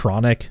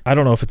animatronic. I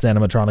don't know if it's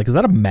animatronic. Is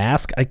that a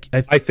mask? I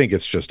think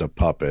it's just a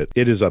puppet.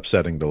 It is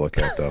upsetting to look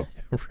at, though.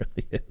 It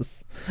really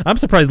is. I'm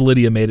surprised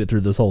Lydia made it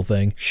through this whole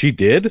thing. She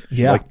did?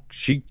 Yeah. Like,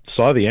 she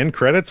saw the end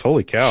credits?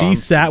 Holy cow. She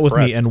sat with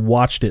me and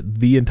watched it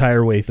the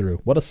entire way through.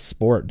 What a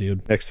sport,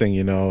 dude. Next thing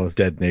you know,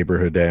 dead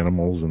neighborhood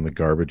animals in the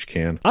garbage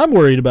can. I'm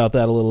worried about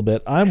that a little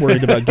bit. I'm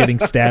worried about getting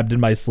stabbed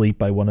in my sleep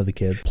by one of the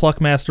kids.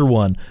 Pluckmaster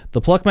 1.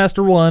 The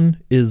Pluckmaster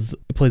 1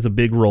 plays a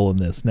big role in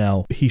this.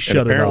 Now, he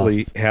shut it off.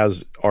 Apparently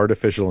has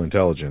artificial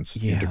intelligence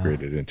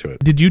integrated into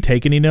it. Did you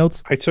take any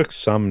notes? I took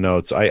some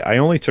notes. I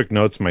only took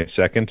notes my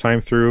second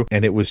time through,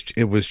 and it was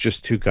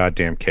just too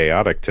goddamn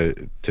chaotic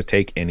to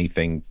take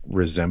anything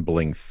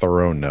resembling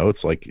thorough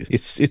notes. Like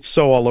it's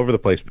so all over the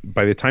place.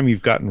 By the time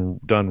you've gotten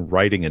done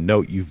writing a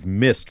note, you've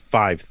missed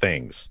 5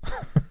 things.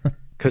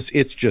 Because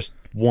it's just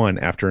one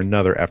after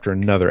another after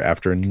another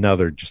after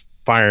another, just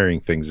firing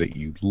things at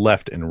you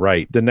left and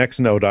right. The next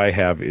note I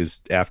have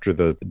is after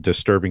the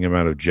disturbing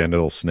amount of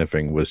genital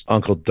sniffing was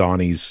Uncle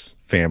Donnie's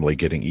family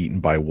getting eaten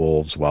by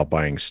wolves while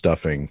buying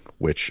stuffing,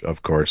 which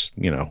of course,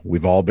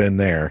 we've all been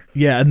there.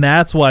 Yeah, and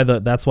that's why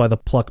the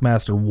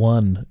Pluckmaster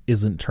 1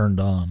 isn't turned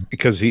on.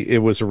 Because it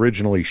was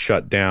originally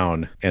shut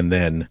down, and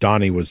then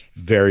Donnie was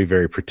very,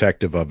 very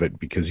protective of it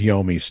because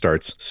Yomi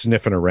starts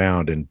sniffing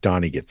around and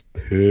Donnie gets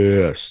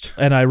pissed.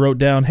 And I wrote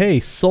down, hey,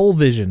 Soul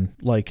Vision,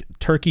 like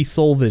Turkey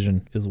Soul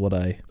Vision is what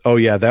I... Oh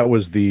yeah, that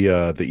was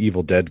the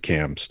Evil Dead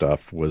cam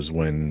stuff was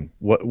when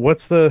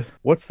what's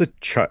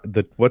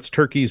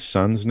Turkey's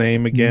son's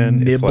name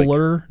again?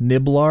 Nibblar.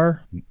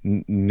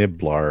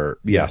 Nibblar.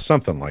 Yeah,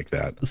 something like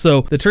that.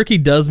 So the turkey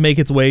does make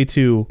its way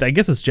to, I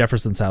guess it's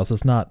Jefferson's house.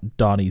 It's not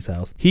Donnie's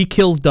house. He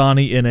kills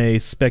Donnie in a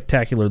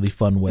spectacularly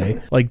fun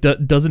way. Like,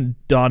 doesn't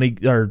Donnie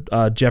or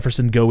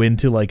Jefferson go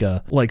into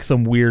like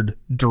some weird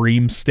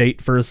dream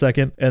state for a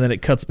second, and then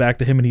it cuts back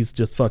to him and he's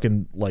just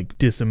fucking like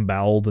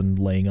disemboweled and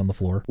laying on the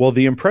floor? Well,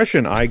 the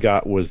impression I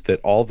got was that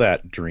all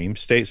that dream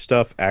state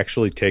stuff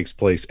actually takes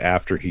place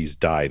after he's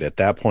died. At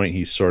that point,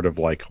 he's sort of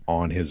like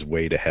on his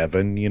way to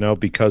heaven,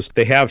 because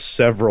they have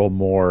several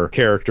more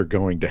character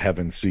going to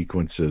heaven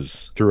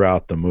sequences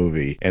throughout the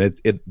movie, and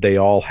they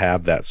all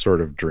have that sort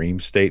of dream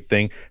state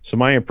thing. So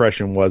my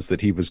impression was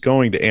that he was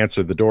going to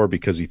answer the door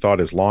because he thought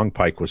his long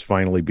pike was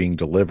finally being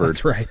delivered.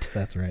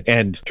 That's right.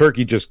 And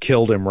Turkey just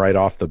killed him right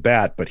off the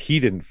bat, but he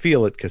didn't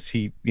feel it because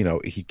he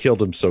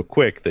killed him so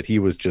quick that he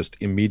was just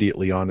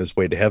immediately on his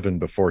way to heaven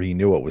before he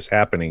knew what was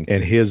happening.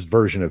 And his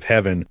version of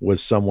heaven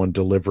was someone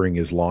delivering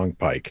his long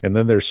pike. And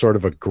then there's sort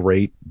of a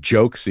great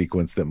joke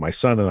sequence that my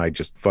son and I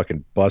just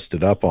fucking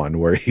busted up on,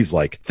 where he's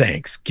like,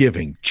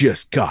 Thanksgiving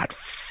just got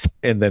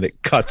and then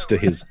it cuts to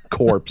his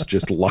corpse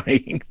just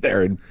lying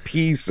there in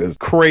pieces.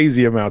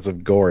 Crazy amounts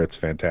of gore. It's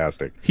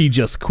fantastic. He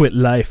just quit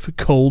life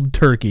cold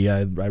turkey.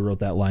 I wrote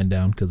that line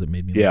down because it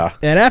made me laugh.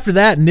 Yeah. And after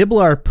that,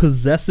 Nibblar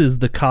possesses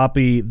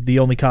the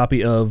only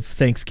copy of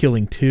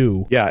Thanksgiving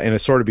 2. Yeah, and it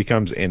sort of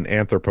becomes an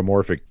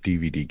anthropomorphic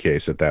DVD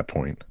case at that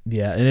point.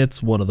 Yeah, and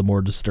it's one of the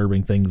more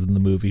disturbing things in the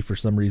movie for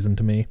some reason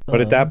to me.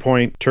 But at that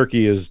point,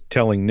 Turkey is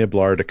telling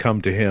Nibblar to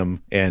come to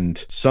him,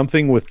 and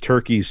something with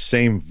Turkey's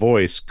same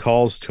voice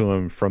calls to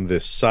him from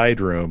this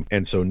side room,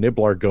 and so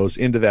Nibblar goes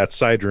into that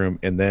side room,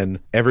 and then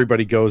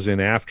everybody goes in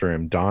after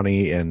him.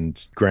 Donnie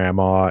and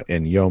Grandma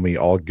and Yomi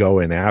all go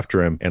in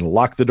after him and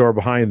lock the door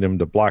behind him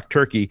to block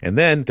Turkey, and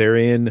then they're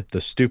in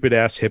the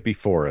stupid-ass hippie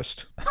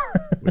forest.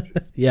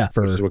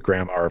 Which is what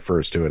Grandma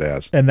refers to it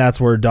as. And that's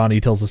where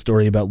Donnie tells the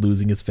story about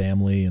losing his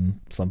family and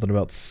something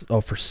about,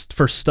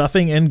 for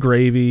stuffing and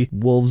gravy,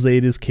 wolves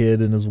ate his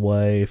kid and his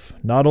wife.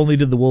 Not only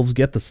did the wolves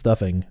get the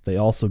stuffing, they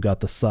also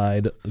got a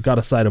side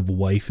of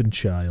wife and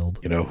child.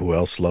 You know who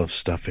else loves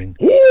stuffing?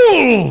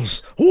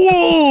 Wolves!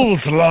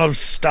 Wolves love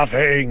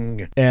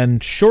stuffing!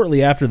 And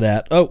shortly after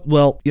that,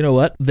 you know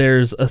what?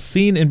 There's a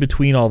scene in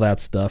between all that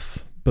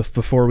stuff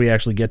before we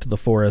actually get to the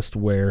forest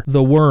where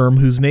the worm,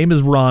 whose name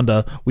is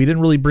Rhonda, we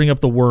didn't really bring up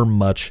the worm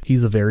much.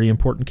 He's a very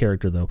important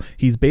character, though.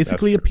 He's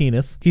basically a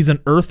penis. He's an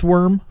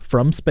earthworm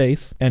from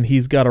space, and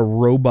he's got a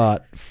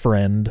robot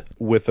friend.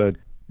 With a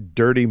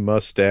dirty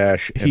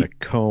mustache and a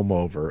comb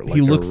over. Like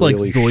he looks a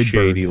really like Zoidberg.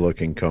 shady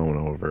looking comb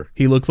over.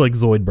 He looks like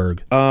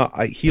Zoidberg.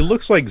 He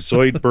looks like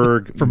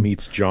Zoidberg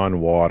meets John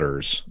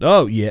Waters.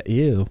 Oh yeah,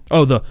 ew.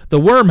 Oh, the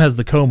worm has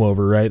the comb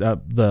over, right?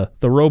 The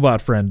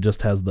robot friend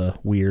just has the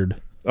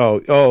weird.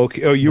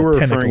 Okay. Oh, you were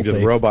referring to face.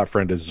 the robot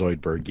friend as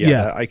Zoidberg.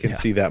 Yeah, I can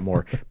see that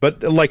more.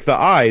 But like the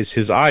eyes,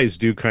 his eyes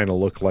do kind of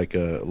look like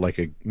a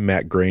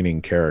Matt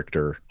Groening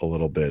character a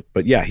little bit.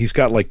 But yeah, he's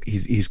got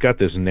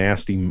this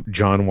nasty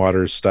John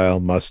Waters style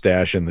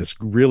mustache and this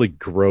really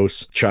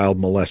gross child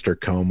molester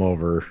comb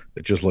over.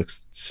 It just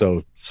looks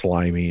so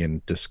slimy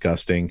and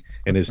disgusting.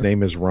 And his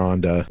name is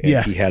Rhonda.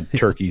 And he had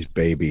Turkey's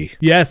baby.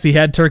 Yes, he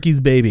had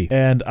Turkey's baby.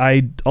 And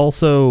I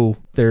also,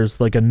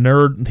 there's like a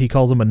nerd, he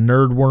calls him a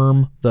nerd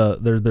worm.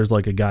 There's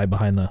like a guy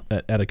behind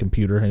at a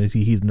computer, and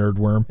he's nerd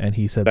worm, and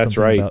he said that's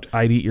something right. about,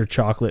 I'd eat your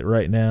chocolate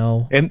right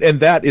now. And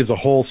that is a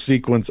whole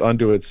sequence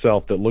unto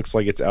itself that looks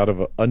like it's out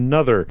of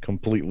another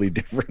completely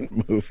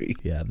different movie.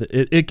 Yeah,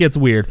 it gets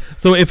weird.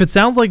 So if it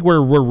sounds like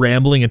we're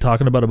rambling and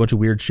talking about a bunch of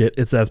weird shit,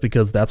 that's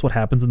because that's what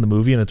happens in the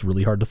movie, and it's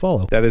really hard to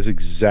follow. That is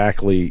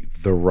exactly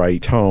the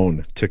right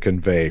tone to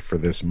convey for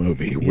this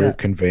movie. Yeah. We're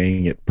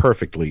conveying it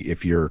perfectly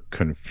if you're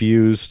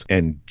confused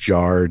and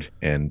jarred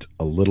and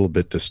a little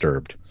bit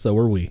disturbed. So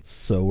are we.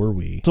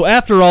 So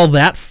after all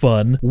that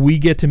fun, we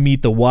get to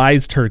meet the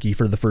wise turkey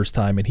for the first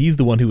time, and he's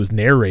the one who was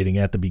narrating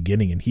at the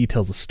beginning, and he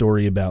tells a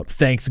story about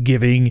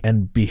Thanksgiving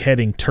and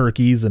beheading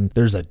turkeys, and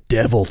there's a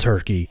devil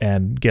turkey.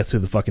 And guess who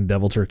the fucking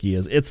devil turkey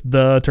is? It's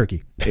the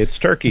turkey. It's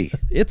Turkey.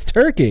 It's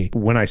Turkey.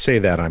 When I say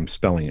that, I'm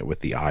spelling it with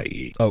the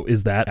I-E. Oh,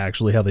 is that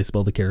actually how they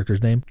spell the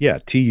character's name? Yeah,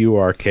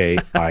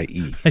 Turkie. I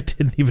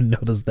didn't even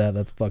notice that.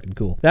 That's fucking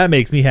cool. That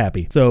makes me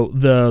happy. So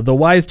the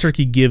wise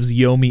turkey gives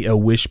Yomi a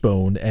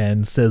wishbone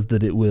and says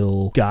that it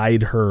will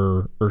guide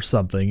her or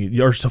something.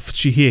 Or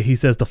he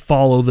says to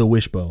follow the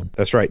wishbone.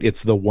 That's right.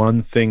 It's the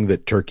one thing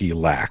that Turkey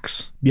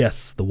lacks.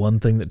 Yes, the one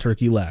thing that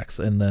Turkey lacks.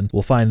 And then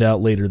we'll find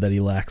out later that he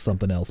lacks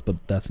something else,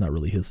 but that's not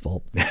really his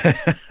fault.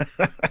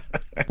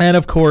 And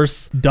of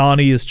course,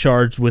 Donnie is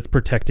charged with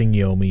protecting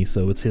Yomi,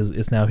 so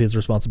it's now his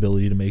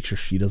responsibility to make sure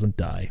she doesn't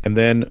die. And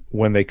then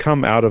when they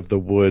come out of the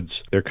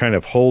woods, they're kind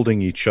of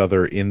holding each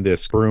other in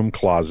this broom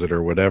closet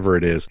or whatever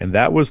it is. And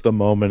that was the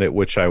moment at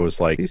which I was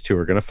like, these two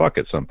are going to fuck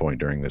at some point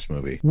during this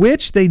movie.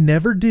 Which they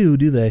never do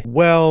they?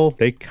 Well,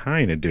 they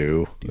kind of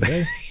do. Do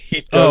they?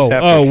 He does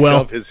have to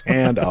shove his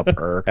hand up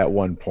her at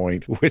one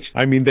point, which,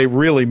 I mean, they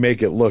really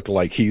make it look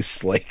like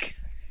he's like...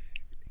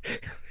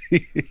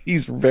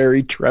 He's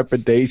very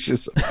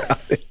trepidatious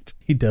about it.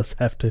 He does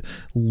have to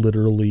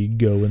literally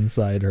go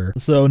inside her.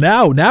 So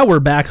now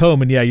we're back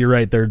home, and yeah, you're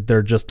right.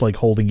 They're just like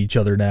holding each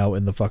other now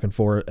in the fucking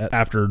forest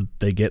after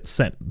they get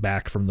sent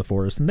back from the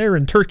forest, and they're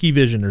in turkey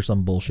vision or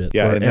some bullshit.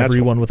 Yeah, and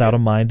everyone without a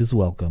mind is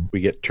welcome.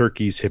 We get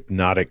Turkey's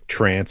hypnotic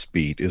trance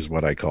beat, is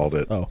what I called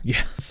it. Oh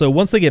yeah. So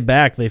once they get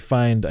back, they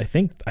find I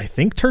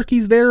think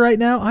Turkey's there right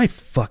now. I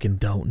fucking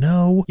don't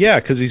know. Yeah,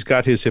 because he's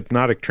got his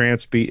hypnotic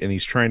trance beat, and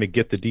he's trying to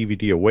get the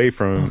DVD away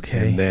from him.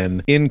 Okay. And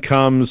then in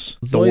comes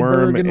the Zoidberg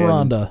worm and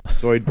Rhonda.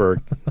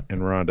 Zoidberg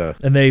and Rhonda.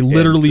 And they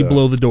literally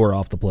blow the door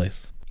off the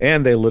place.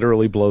 And they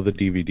literally blow the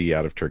DVD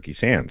out of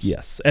Turkey's hands.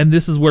 Yes. And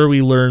this is where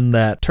we learn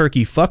that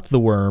Turkey fucked the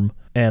worm,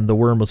 and the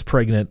worm was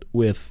pregnant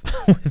with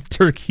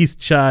Turkey's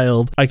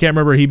child. I can't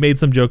remember. He made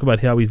some joke about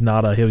how he's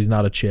not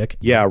a chick.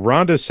 Yeah,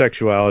 Rhonda's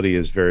sexuality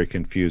is very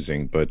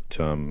confusing, but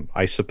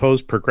I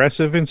suppose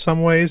progressive in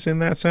some ways in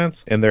that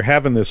sense. And they're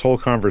having this whole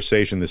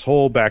conversation, this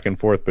whole back and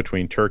forth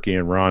between Turkey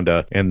and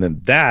Rhonda. And then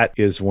that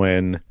is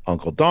when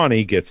Uncle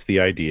Donnie gets the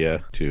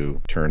idea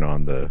to turn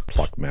on the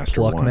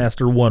Pluckmaster 1.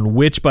 Pluckmaster 1,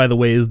 which, by the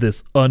way, is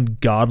this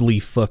ungodly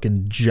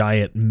fucking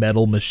giant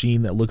metal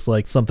machine that looks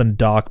like something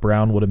Doc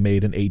Brown would have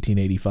made in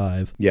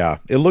 1885. Yeah,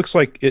 it looks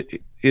like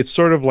it's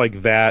sort of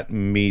like that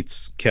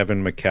meets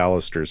Kevin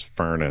McAllister's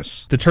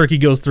Furnace. The turkey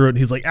goes through it, and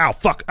he's like, ow,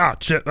 fuck, ah,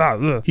 shit, ah,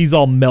 ugh. He's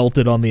all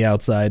melted on the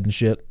outside and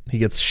shit. He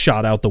gets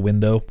shot out the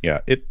window. Yeah,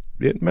 it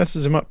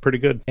messes him up pretty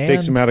good.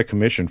 Takes him out of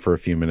commission for a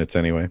few minutes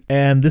anyway.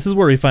 And this is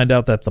where we find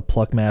out that the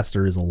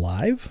Pluckmaster is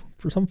alive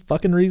for some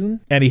fucking reason.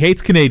 And he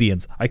hates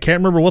Canadians. I can't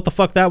remember what the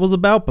fuck that was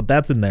about, but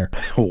that's in there.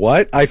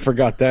 What? I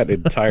forgot that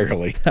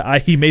entirely.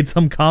 He made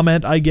some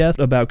comment, I guess,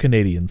 about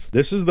Canadians.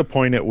 This is the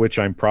point at which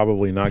I'm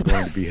probably not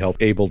going to be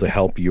able to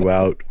help you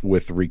out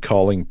with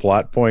recalling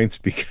plot points,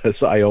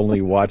 because I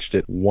only watched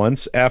it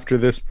once after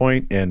this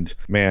point, and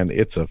man,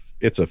 it's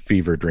a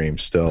fever dream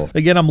still.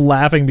 Again, I'm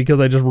laughing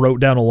because I just wrote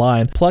down a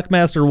line.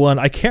 Pluckmaster 1,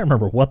 I can't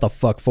remember what the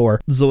fuck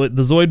for. The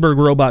Zoidberg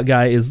robot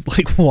guy is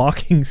like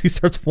walking, he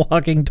starts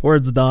walking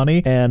towards Donnie,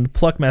 and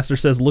Pluckmaster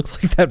says,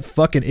 looks like that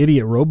fucking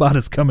idiot robot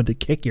is coming to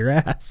kick your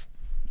ass.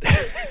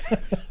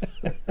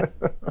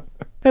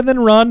 And then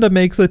Rhonda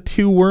makes a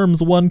 2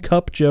 worms, 1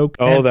 cup joke.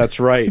 Oh, that's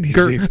right.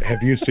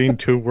 Have you seen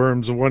 2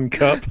 worms, 1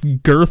 cup?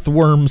 Girth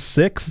worm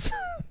 6.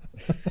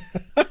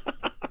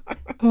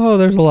 Oh,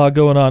 there's a lot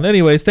going on.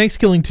 Anyways,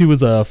 Thanksgiving 2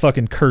 is a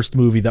fucking cursed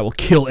movie that will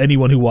kill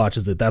anyone who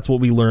watches it. That's what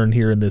we learned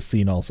here in this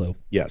scene also.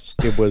 Yes,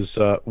 it was.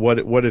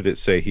 What did it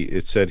say?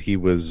 It said he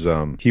was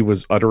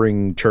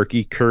uttering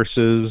turkey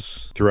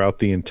curses throughout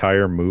the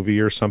entire movie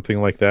or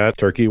something like that.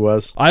 Turkey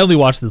was. I only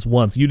watched this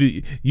once.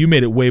 You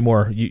made it way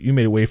more. You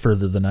made it way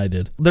further than I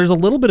did. There's a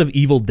little bit of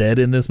Evil Dead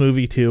in this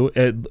movie too.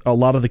 A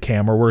lot of the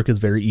camera work is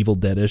very Evil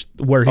Deadish,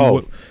 where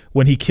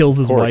when he kills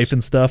his wife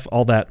and stuff,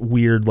 all that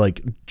weird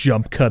like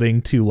jump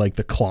cutting to like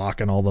the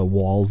clock and all the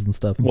walls and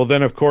stuff. Well,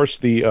 then of course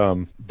there's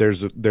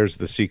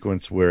the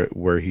sequence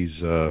where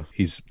he's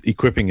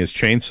equipping his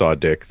chainsaw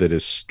dick that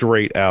is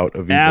straight out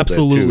of Evil Dead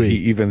 2. He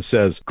even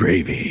says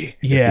gravy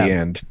at the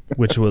end.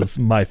 Which was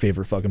my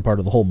favorite fucking part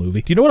of the whole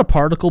movie. Do you know what a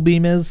particle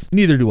beam is?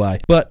 Neither do I.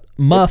 But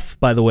Muff,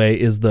 by the way,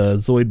 is the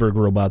Zoidberg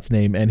robot's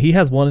name, and he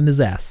has one in his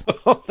ass.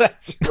 Oh,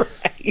 that's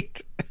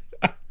right.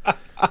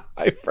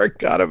 I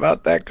forgot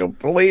about that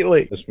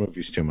completely. This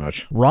movie's too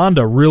much.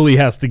 Rhonda really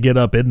has to get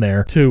up in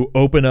there to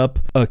open up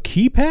a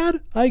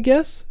keypad, I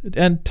guess,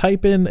 and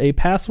type in a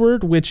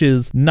password, which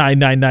is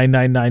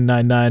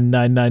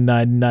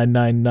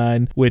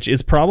 9999999999999, which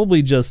is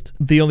probably just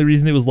the only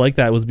reason it was like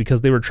that was because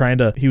they were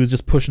he was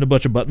just pushing a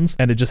bunch of buttons,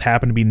 and it just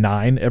happened to be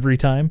 9 every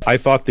time. I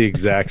thought the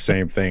exact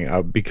same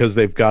thing because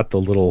they've got the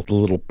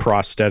little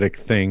prosthetic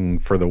thing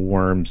for the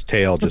worm's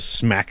tail, just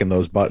smacking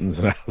those buttons,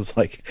 and I was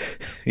like,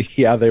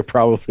 yeah, they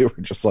probably were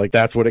just like,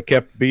 that's what it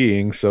kept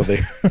being, so they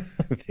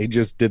they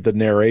just did the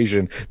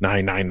narration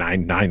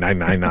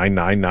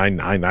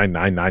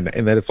 99999999999,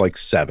 and then it's like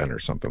 7 or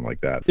something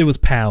like that. It was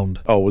pound.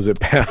 Oh, was it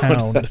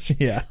pound?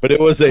 Yeah, but it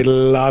was a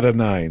lot of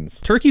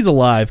 9s. Turkey's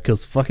alive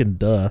because fucking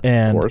duh,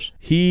 and of course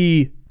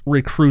he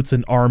recruits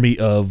an army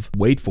of,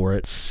 wait for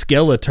it,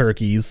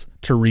 skeleturkeys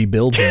to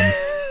rebuild him.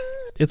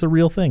 It's a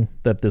real thing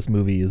that this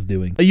movie is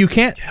doing. You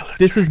can't.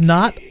 This is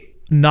not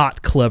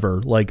clever.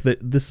 Like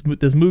this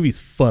movie's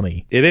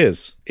funny. It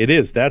is.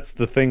 That's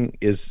the thing,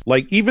 is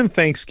like, even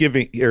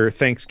Thanksgiving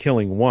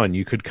 1,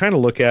 you could kind of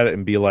look at it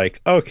and be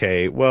like,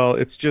 okay, well,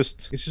 it's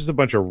just a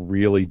bunch of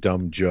really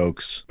dumb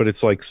jokes, but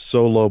it's like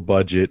so low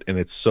budget and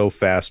it's so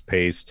fast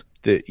paced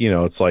that,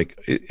 it's like,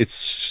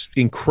 it's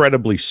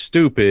incredibly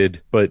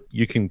stupid, but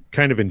you can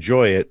kind of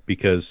enjoy it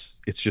because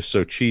it's just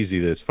so cheesy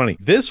that it's funny.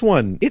 This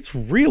one, it's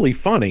really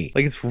funny.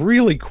 Like, it's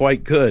really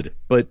quite good,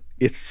 but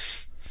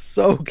it's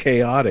so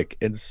chaotic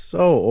and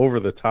so over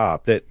the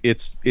top that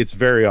it's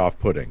very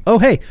off-putting. Oh,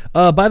 hey,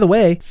 by the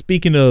way,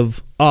 speaking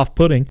of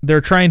off-putting,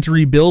 they're trying to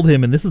rebuild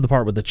him, and this is the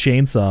part with the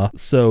chainsaw.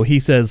 So he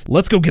says,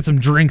 let's go get some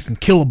drinks and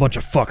kill a bunch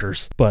of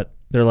fuckers. But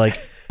they're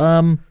like,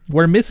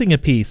 we're missing a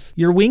piece.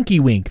 Your winky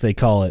wink, they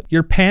call it.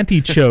 Your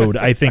panty chode,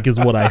 I think is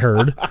what I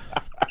heard.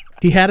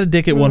 He had a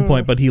dick at one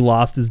point, but he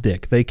lost his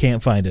dick. They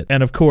can't find it.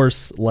 And of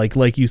course,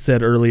 like you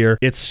said earlier,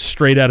 it's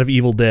straight out of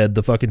Evil Dead,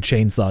 the fucking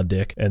chainsaw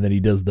dick. And then he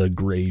does the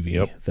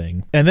gravy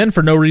thing. And then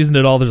for no reason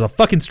at all, there's a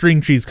fucking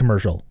string cheese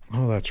commercial.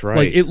 Oh, that's right.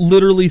 Like, it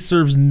literally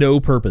serves no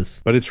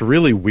purpose. But it's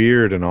really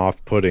weird and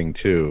off-putting,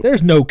 too.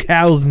 There's no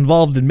cows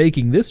involved in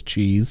making this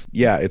cheese.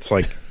 Yeah, it's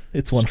like...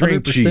 It's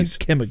 100%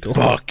 chemical.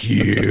 Fuck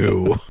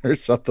you. Or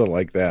something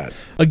like that.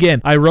 Again,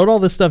 I wrote all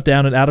this stuff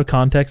down, and out of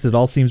context, it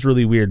all seems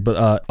really weird.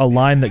 But a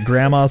line that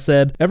Grandma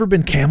said, ever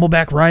been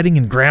camelback riding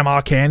in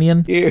Grandma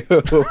Canyon? Ew.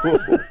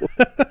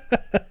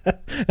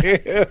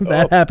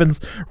 That happens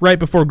right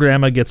before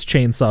Grandma gets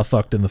chainsaw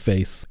fucked in the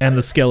face, and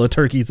the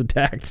skeleturkey's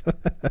attacked.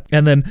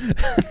 And then...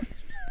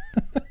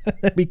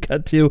 we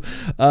cut to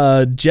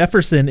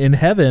Jefferson in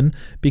heaven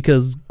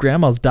because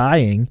Grandma's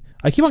dying.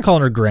 I keep on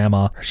calling her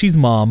Grandma. She's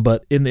Mom,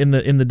 but in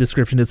the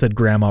description it said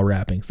Grandma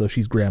rapping, so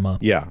she's Grandma.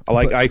 Yeah,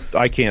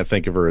 I can't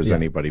think of her as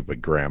anybody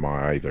but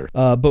Grandma either.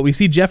 But we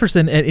see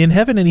Jefferson in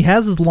heaven, and he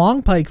has his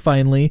long pike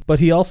finally, but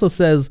he also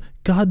says,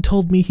 God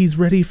told me he's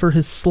ready for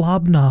his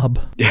slob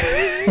knob.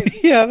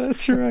 Yeah,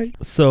 that's right.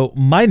 So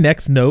my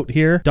next note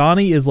here,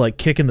 Donnie is like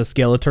kicking the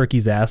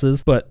skeleturkey's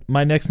asses, but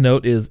my next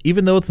note is,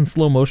 even though it's in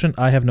slow motion,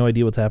 I have no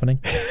idea what's happening.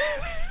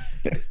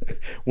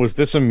 Was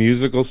this a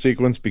musical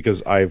sequence?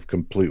 Because I've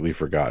completely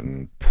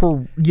forgotten.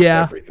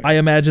 Everything. I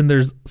imagine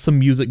there's some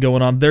music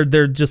going on.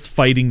 They're just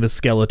fighting the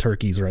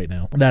skeleturkeys right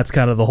now. That's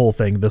kind of the whole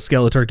thing. The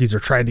skeleturkeys are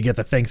trying to get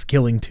the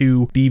Thanksgiving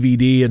 2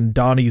 DVD, and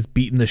Donnie's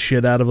beating the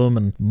shit out of them,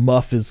 and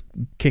Muff is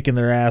kicking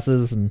their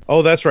asses. And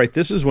oh, that's right.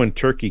 This is when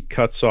Turkey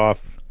cuts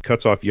off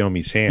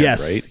Yomi's hand,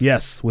 right?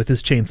 Yes, with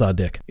his chainsaw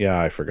dick. Yeah,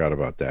 I forgot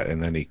about that.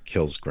 And then he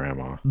kills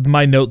Grandma.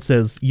 My note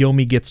says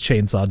Yomi gets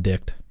chainsaw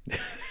dicked.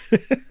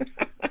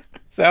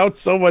 Sounds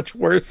so much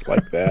worse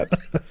like that.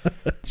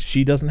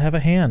 She doesn't have a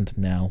hand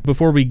now.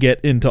 Before we get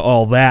into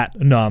all that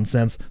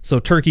nonsense, so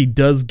Turkey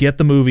does get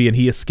the movie and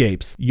he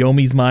escapes.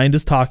 Yomi's mind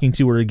is talking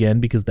to her again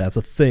because that's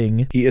a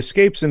thing. He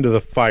escapes into the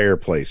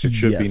fireplace, it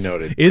should be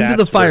noted. Into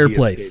the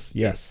fireplace,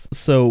 yes.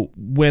 So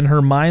when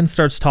her mind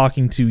starts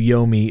talking to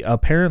Yomi,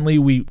 apparently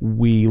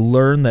we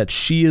learn that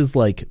she is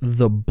like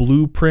the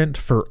blueprint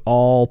for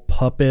all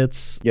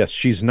puppets. Yes,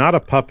 she's not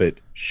a puppet.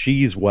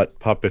 She's what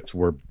puppets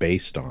were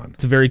based on.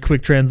 It's a very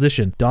quick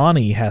transition.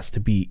 Donnie has to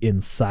be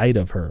inside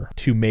of her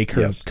to make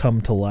her Yes.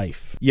 come to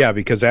life. Yeah,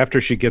 because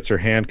after she gets her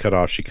hand cut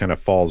off, she kind of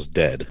falls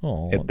dead.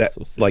 Oh, And that's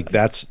so sad. like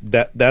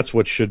that's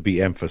what should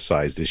be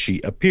emphasized is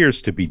she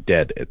appears to be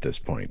dead at this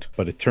point.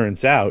 But it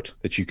turns out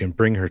that you can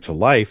bring her to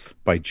life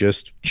by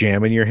just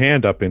jamming your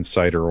hand up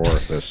inside her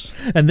orifice.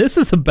 And this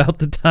is about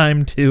the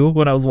time, too,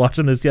 when I was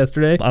watching this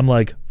yesterday. I'm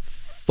like,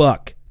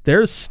 fuck,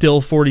 there's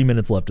still 40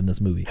 minutes left in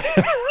this movie.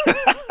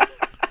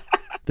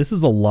 This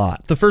is a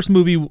lot. The first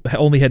movie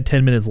only had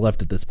 10 minutes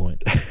left at this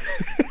point.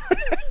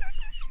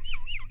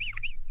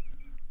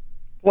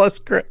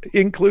 Plus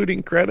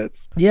including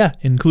credits. Yeah,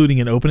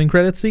 including an opening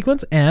credits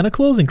sequence and a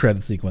closing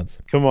credits sequence.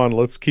 Come on,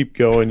 let's keep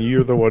going.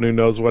 You're the one who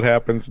knows what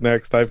happens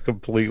next. I've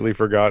completely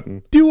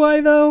forgotten. Do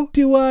I, though?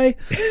 Do I?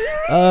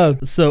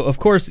 So, of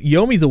course,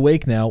 Yomi's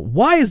awake now.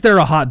 Why is there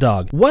a hot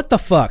dog? What the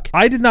fuck?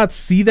 I did not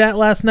see that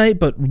last night,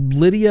 but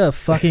Lydia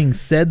fucking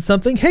said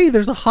something. Hey,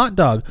 there's a hot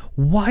dog.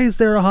 Why is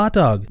there a hot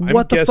dog?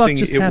 What the fuck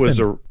just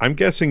happened? I'm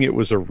guessing it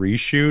was a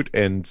reshoot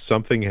and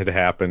something had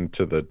happened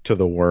to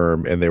the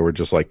worm and they were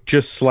just like,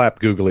 just slap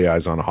googly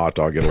eyes on a hot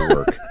dog, it'll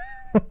work.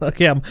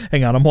 Okay,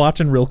 hang on. I'm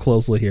watching real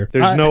closely here.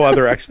 There's no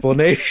other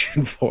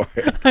explanation for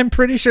it. I'm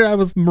pretty sure I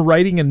was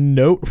writing a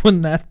note when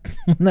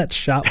that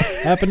shot was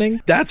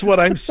happening. That's what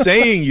I'm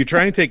saying. You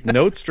try and take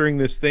notes during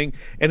this thing,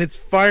 and it's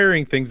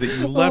firing things that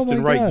you left my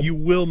and right. God. You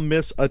will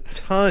miss a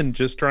ton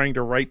just trying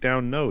to write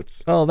down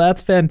notes. Oh,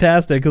 that's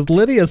fantastic, because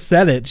Lydia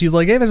said it. She's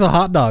like, hey, there's a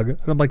hot dog. And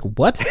I'm like,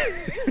 what?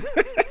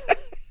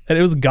 And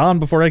it was gone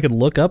before I could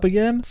look up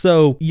again.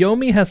 So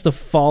Yomi has to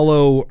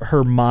follow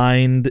her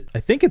mind.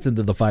 I think it's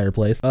into the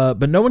fireplace.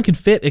 But no one can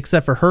fit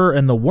except for her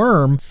and the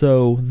worm.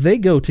 So they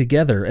go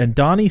together. And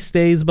Donnie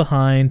stays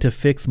behind to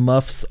fix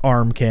Muff's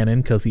arm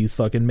cannon because he's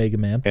fucking Mega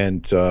Man.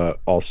 And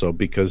also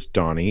because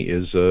Donnie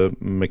is a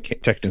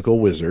technical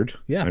wizard.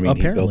 Yeah, I mean,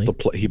 apparently.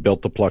 he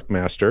built the Pluck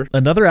Master.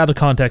 Another out of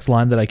context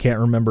line that I can't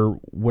remember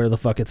where the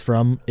fuck it's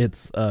from.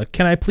 It's,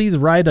 can I please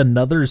ride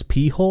another's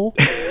pee hole?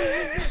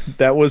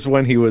 That was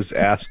when he was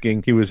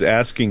asking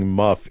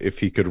Muff if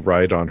he could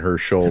ride on her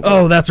shoulder.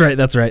 Oh, that's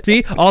right.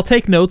 See, I'll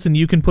take notes and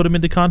you can put them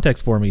into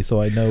context for me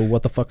so I know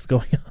what the fuck's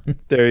going on.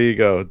 There you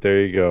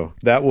go.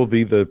 That will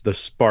be the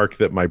spark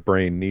that my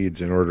brain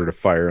needs in order to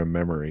fire a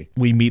memory.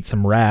 We meet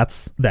some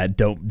rats that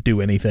don't do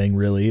anything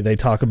really. They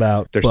talk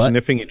about They're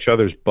sniffing each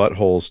other's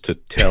buttholes to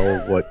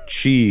tell what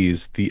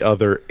cheese the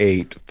other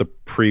ate the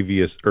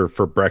previous or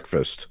for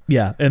breakfast.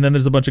 Yeah, and then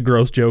there's a bunch of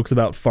gross jokes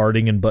about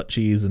farting and butt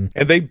cheese and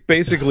they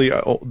basically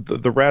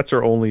the rats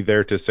are only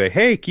there to say,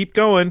 hey, keep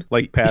going,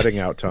 like padding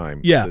out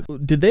time. yeah.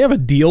 Did they have a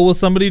deal with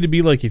somebody to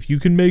be like, if you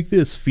can make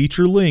this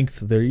feature length,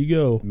 there you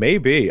go?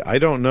 Maybe, I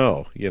don't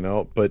know,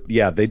 but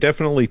yeah, they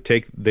definitely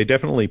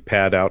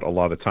pad out a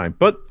lot of time.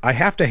 But I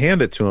have to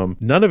hand it to them,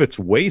 none of it's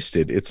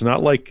wasted. It's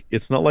not like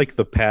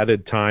the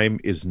padded time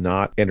is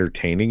not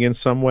entertaining in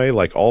some way.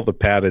 Like all the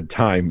padded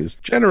time is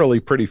generally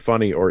pretty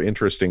funny or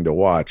interesting to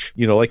watch.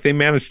 Like they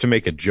managed to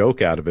make a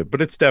joke out of it,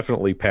 but it's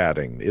definitely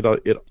padding.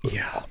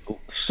 Yeah.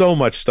 So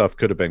much stuff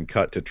could have been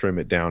cut to trim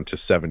it down to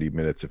 70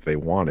 minutes if they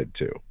wanted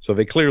to. So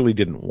they clearly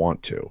didn't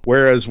want to.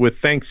 Whereas with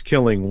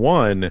Thanksgiving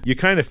 1, you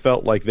kind of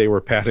felt like they were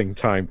padding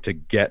time to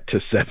get to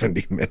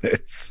 70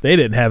 minutes. They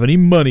didn't have any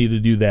money to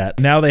do that.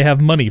 Now they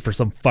have money for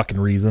some fucking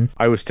reason.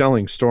 I was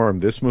telling Storm,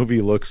 this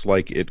movie looks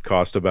like it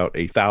cost about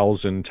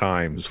 1,000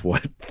 times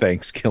what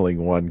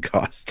Thanksgiving 1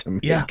 cost to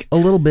make. Yeah, a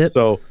little bit.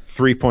 So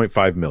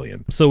 3.5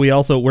 million. So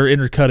we're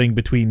intercutting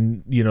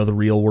between, the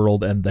real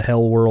world and the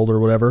hell world or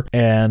whatever.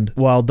 And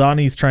while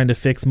Donnie's trying to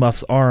fix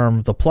Muff's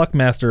arm, the Pluck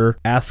Master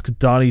asks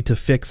Donnie to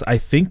fix, I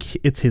think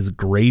it's his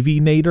gravy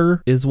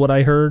nader is what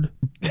I heard,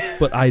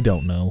 but I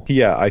don't know.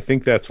 Yeah, I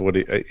think that's what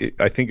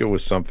I think it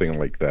was something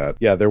like that.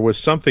 Yeah, there was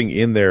something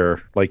in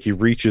there, like he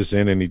reaches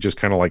in and he just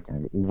kind of like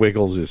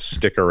wiggles his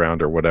stick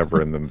around or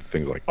whatever. And then the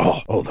thing's like,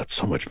 oh, that's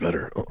so much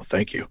better. Oh,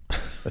 thank you.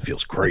 That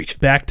feels great.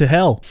 Back to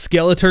hell.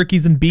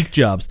 Skeleturkeys and beak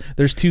jobs.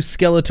 There's two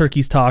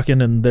skeleturkeys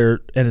talking and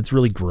it's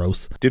really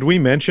gross. Did we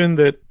mention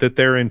that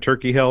they're in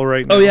turkey hell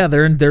right now? Oh yeah,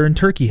 they're in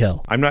turkey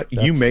hell.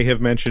 You may have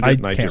mentioned it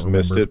and I just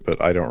missed remember. it,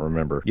 but I don't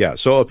remember. Yeah,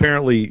 so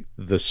apparently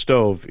the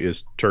stove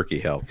is turkey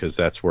hell because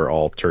that's where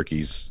all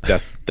turkeys,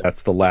 that's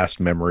the last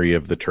memory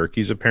of the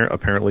turkeys.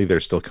 Apparently they're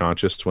still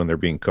conscious when they're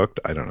being cooked.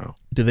 I don't know.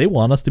 Do they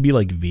want us to be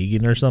like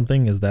vegan or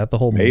something? Is that the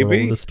whole moral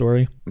of the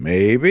story?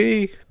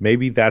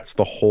 Maybe that's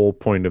the whole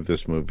point of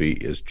this movie,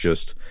 is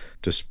just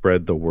to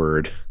spread the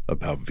word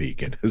about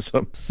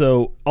veganism.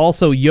 So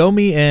also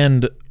Yomi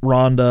and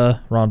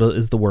Rhonda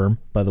is the worm,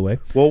 by the way.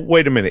 Well,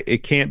 wait a minute.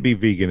 It can't be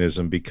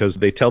veganism because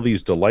they tell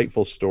these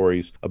delightful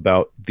stories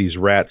about these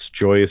rats'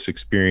 joyous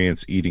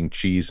experience eating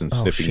cheese and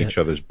sniffing each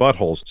other's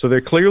buttholes. So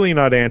they're clearly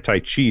not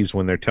anti-cheese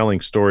when they're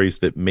telling stories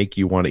that make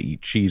you want to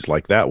eat cheese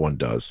like that one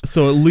does.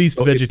 So at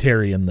least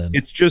vegetarian then.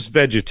 It's just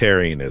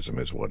vegetarianism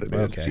is what it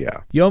is.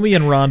 Yeah. Yomi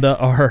and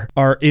Rhonda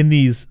are in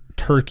these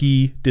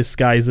turkey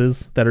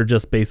disguises that are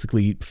just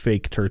basically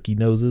fake turkey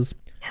noses.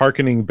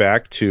 Harkening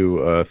back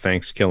to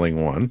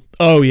Thanksgiving 1.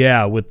 Oh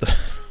yeah, with the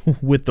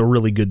with the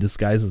really good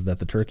disguises that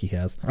the turkey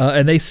has.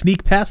 And they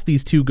sneak past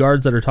these two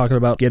guards that are talking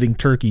about getting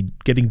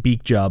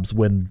beak jobs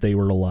when they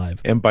were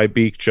alive. And by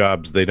beak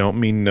jobs, they don't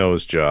mean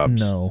nose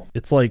jobs. No,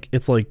 it's like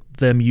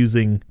them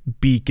using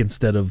beak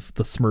instead of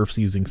the Smurfs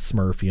using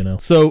Smurf, you know?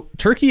 So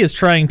Turkey is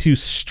trying to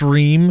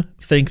stream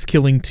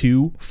Thanksgiving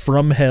 2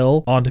 from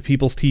hell onto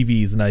people's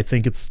TVs, and I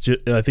think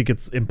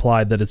it's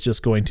implied that it's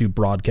just going to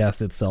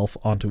broadcast itself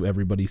onto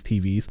everybody's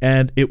TVs,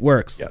 and it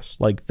works. Yes.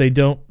 Like, they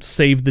don't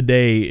save the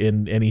day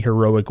in any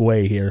heroic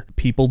way here.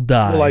 People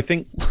die. Well, I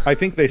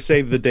think they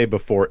save the day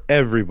before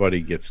everybody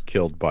gets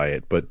killed by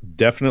it, but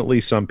definitely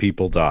some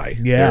people die.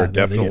 Yeah, there are no,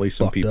 definitely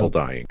some people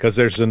dying, because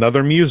there's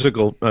another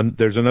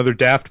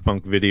Daft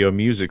Punk video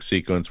music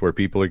sequence where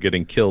people are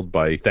getting killed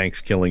by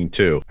Thanksgiving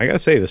 2. I gotta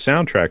say, the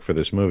soundtrack for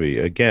this movie,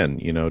 again,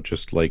 you know,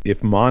 just like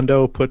if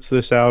Mondo puts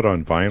this out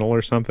on vinyl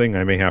or something,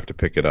 I may have to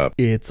pick it up.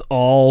 It's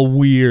all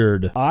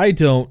weird. I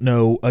don't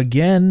know.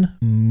 Again,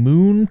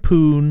 Moon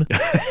Poon.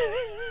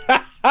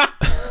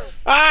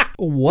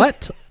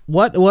 What?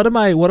 What am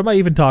I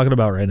even talking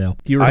about right now?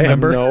 Do you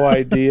remember? I have no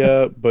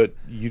idea, but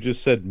you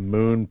just said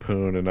Moon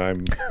Poon, and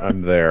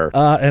I'm there.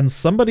 And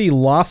somebody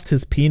lost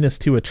his penis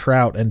to a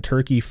trout, and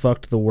Turkey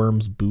fucked the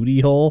worm's booty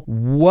hole.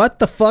 What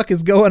the fuck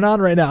is going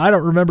on right now? I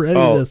don't remember any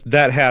of this.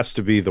 That has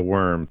to be the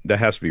worm. That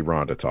has to be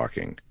Rhonda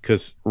talking,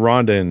 because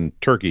Rhonda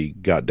and Turkey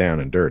got down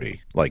and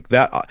dirty like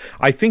that.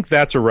 I think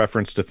that's a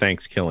reference to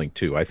Thanksgiving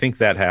 2. I think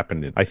that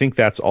happened. I think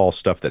that's all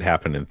stuff that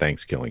happened in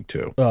Thanksgiving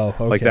 2. Oh,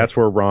 okay. Like that's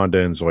where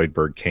Rhonda and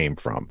Zoidberg came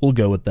from. We'll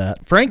go with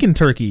that.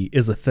 Franken-Turkey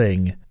is a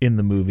thing in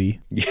the movie.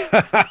 Yeah,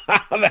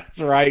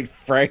 that's right,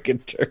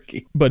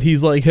 Franken-Turkey. But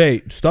he's like,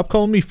 hey, stop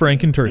calling me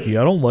Franken-Turkey.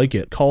 I don't like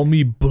it. Call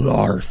me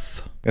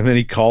Blarth. And then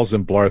he calls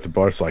him Blarth, and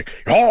Blarth's like,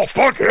 oh,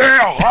 fuck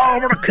yeah,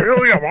 I'm gonna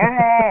kill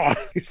you.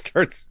 He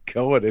starts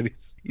going, and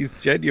he's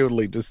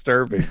genuinely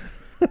disturbing.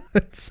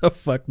 It's so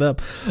fucked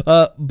up.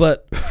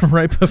 But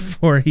right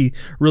before he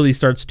really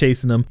starts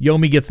chasing him,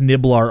 Yomi gets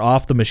Niblar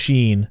off the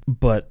machine,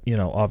 but, you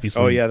know,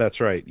 obviously... Oh, yeah, that's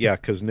right. Yeah,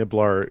 because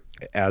Niblar,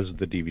 as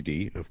the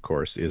DVD, of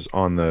course, is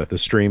on the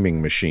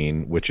streaming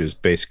machine, which is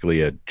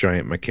basically a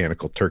giant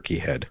mechanical turkey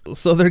head.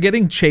 So they're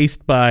getting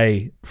chased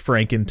by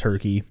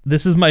Franken-Turkey.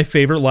 This is my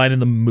favorite line in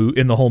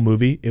the whole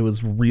movie. It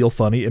was real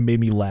funny. It made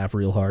me laugh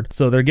real hard.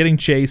 So they're getting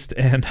chased,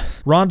 and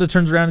Rhonda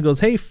turns around and goes,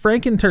 hey,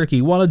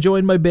 Franken-Turkey, want to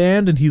join my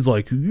band? And he's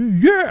like,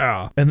 yeah.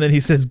 And then he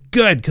says,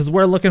 good, because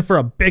we're looking for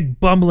a big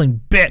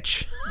bumbling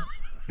bitch.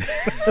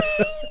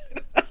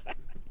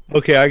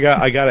 Okay, I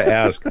got to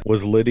ask,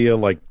 was Lydia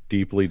like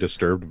deeply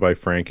disturbed by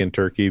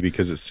Franken-Turkey?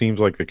 Because it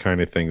seems like the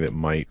kind of thing that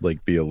might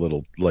like be a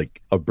little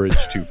like a bridge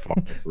too far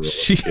for a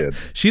kid.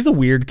 She's a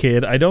weird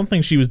kid. I don't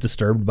think she was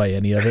disturbed by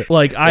any of it.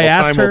 Like I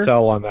asked her, time will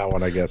tell on that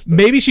one, I guess. But.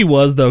 Maybe she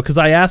was though, because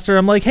I asked her,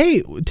 I'm like,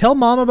 hey, tell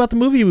mom about the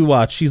movie we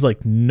watched. She's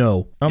like,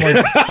 no. I'm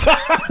like.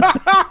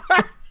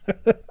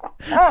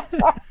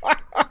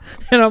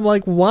 And I'm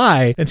like,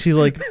 why? And she's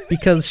like,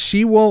 because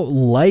she won't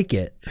like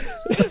it.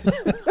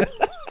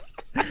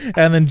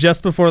 And then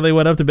just before they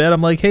went up to bed,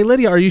 I'm like, hey,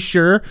 Lydia, are you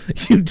sure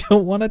you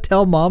don't want to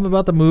tell mom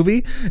about the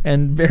movie?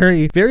 And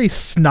very, very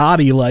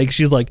snotty, like,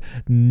 she's like,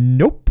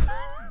 nope.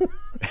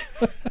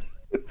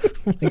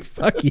 I'm like,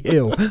 fuck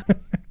you.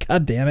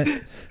 God damn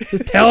it.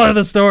 Just tell her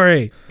the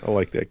story. I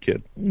like that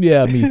kid.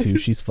 Yeah, me too.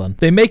 She's fun.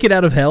 They make it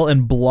out of hell,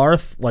 and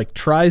Blarth like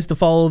tries to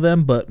follow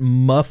them, but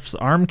Muff's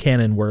arm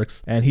cannon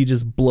works, and he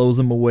just blows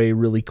him away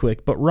really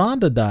quick. But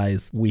Rhonda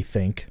dies, we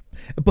think.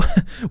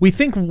 But we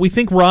think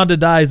Rhonda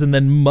dies, and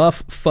then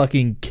Muff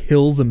fucking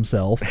kills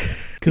himself,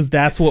 because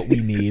that's what we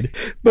need.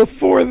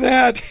 Before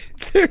that,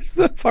 there's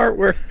the part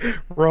where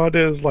Rhonda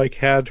has like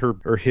had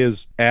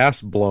his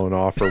ass blown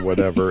off or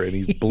whatever, and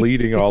he's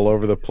bleeding all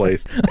over the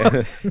place.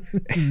 And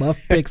Muff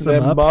picks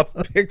him up. Muff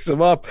picks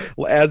him up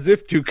as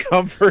if to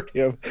comfort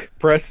him,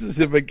 presses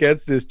him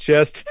against his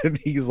chest, and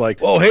he's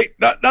like, "Oh, hey,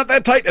 not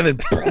that tight," and then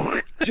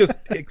just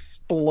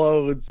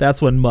explodes.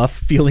 That's when Muff,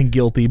 feeling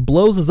guilty,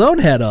 blows his own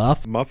head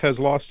off. Muff has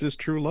lost his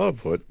true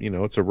love.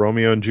 It's a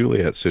Romeo and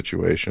Juliet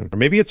situation. Or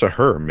maybe it's a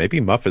her. Maybe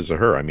Muff is a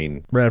her. I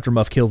mean, right after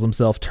Muff kills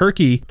himself,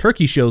 Turkey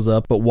shows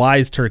up, but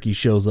Wise Turkey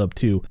shows up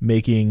too,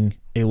 making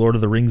a Lord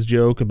of the Rings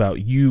joke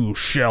about you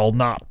shall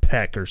not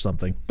peck or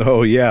something.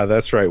 Oh yeah,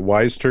 that's right.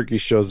 Wise Turkey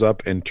shows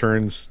up and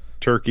turns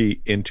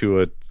Turkey into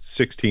a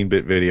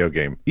 16-bit video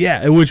game.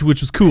 Yeah, which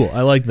was cool.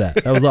 I like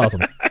that. That was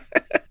awesome.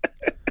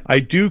 I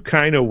do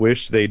kind of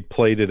wish they'd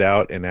played it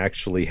out and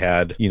actually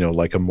had,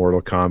 like a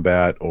Mortal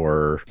Kombat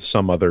or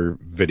some other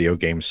video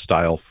game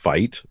style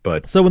fight.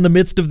 But so in the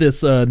midst of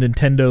this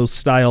Nintendo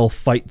style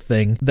fight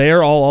thing, they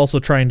are all also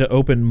trying to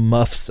open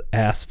Muff's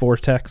ass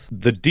vortex.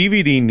 The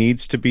DVD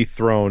needs to be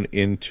thrown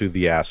into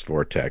the ass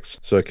vortex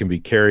so it can be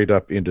carried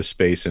up into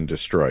space and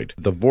destroyed.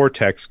 The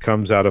vortex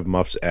comes out of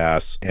Muff's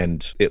ass,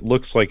 and it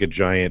looks like a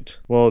giant,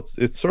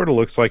 it sort of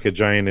looks like a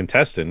giant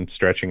intestine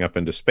stretching up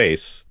into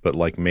space, but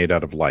like made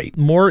out of light.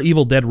 More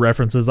Evil Dead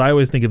references. I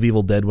always think of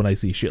Evil Dead when I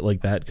see shit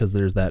like that, because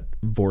there's that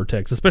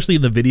vortex, especially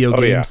in the video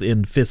games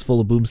in Fistful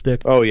of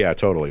Boomstick. Oh yeah,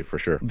 totally, for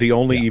sure. The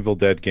only Evil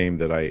Dead game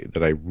that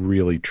I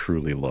really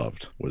truly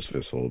loved was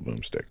Fistful of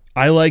Boomstick.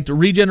 I liked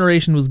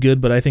Regeneration was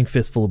good, but I think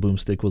Fistful of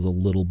Boomstick was a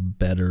little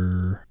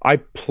better. I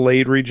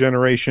played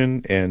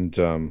Regeneration, and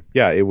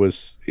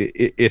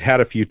it had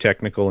a few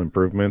technical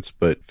improvements,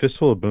 but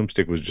Fistful of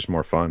Boomstick was just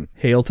more fun.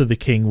 Hail to the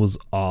King was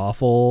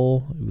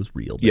awful. It was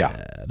real Yeah.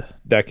 bad.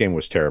 That game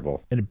was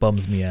terrible. And it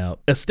bums me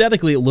out.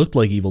 Aesthetically, it looked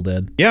like Evil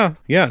Dead. Yeah,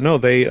 no,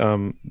 they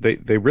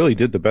really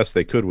did the best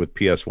they could with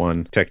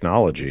PS1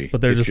 technology.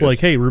 But they're just like,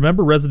 hey,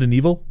 remember Resident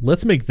Evil?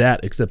 Let's make that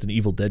except an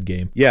Evil Dead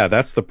game. Yeah,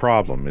 that's the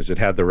problem, is it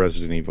had the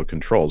Resident Evil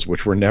controls,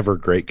 which were never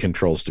great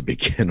controls to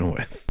begin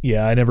with.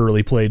 Yeah, I never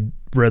really played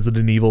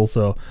Resident Evil,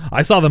 so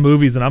I saw the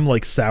movies and I'm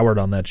like soured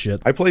on that shit.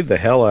 I played the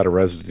hell out of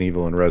Resident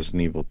Evil and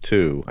Resident Evil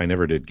 2. I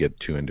never did get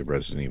too into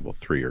Resident Evil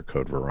 3 or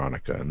Code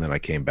Veronica, and then I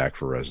came back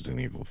for Resident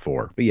Evil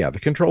 4. But yeah, the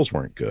controls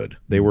weren't good.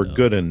 They were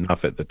good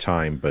enough at the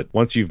time, but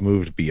once you've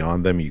moved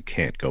beyond them, you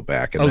can't go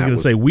back. And I was going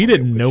to say, we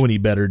didn't know any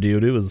better,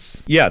 dude. It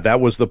was... Yeah, that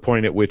was the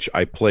point at which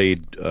I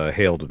played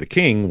Hail to the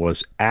King,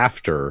 was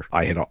after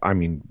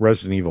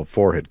Resident Evil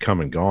 4 had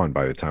come and gone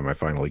by the time I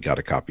finally got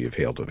a copy of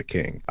Hail to the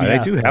King. And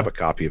I do have a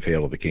copy of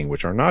Hail to the King,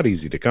 which are not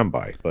easy to come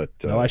by, but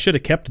no, I should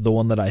have kept the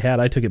one that I had.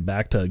 I took it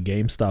back to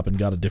GameStop and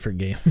got a different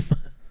game.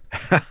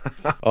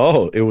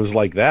 Oh, it was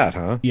like that,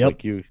 huh?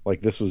 Yep.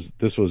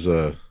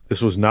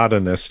 This was not a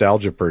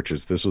nostalgia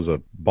purchase. This was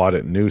a bought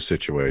it new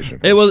situation.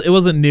 It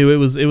wasn't new. It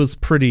was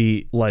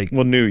pretty like,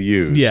 well, new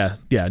used. Yeah.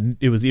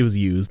 It was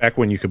used. Back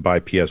when you could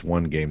buy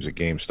PS1 games at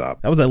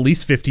GameStop. That was at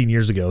least 15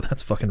 years ago.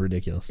 That's fucking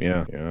ridiculous.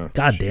 Yeah.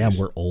 God damn,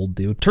 we're old,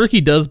 dude.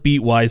 Turkey does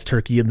beat Wise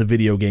Turkey in the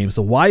video game,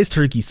 so Wise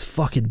Turkey's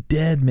fucking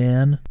dead,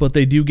 man. But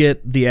they do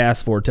get the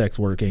ass vortex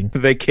working.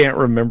 They can't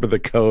remember the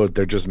code.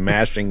 They're just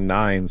mashing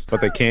nines,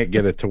 but they can't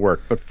get it to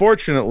work. But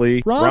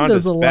fortunately,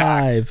 Rhonda's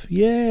alive. Back.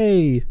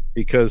 Yay.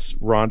 Because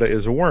Rhonda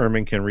is a worm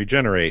and can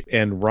regenerate.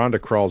 And Rhonda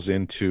crawls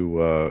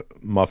into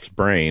Muff's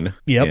brain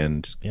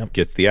and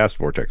gets the ass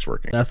vortex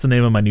working. That's the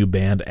name of my new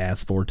band,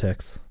 Ass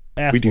Vortex.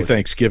 We do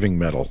Thanksgiving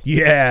metal.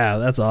 Yeah,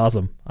 that's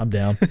awesome. I'm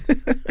down.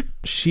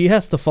 She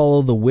has to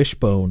follow the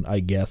wishbone, I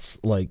guess.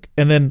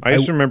 And then I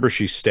just remember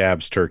she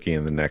stabs Turkey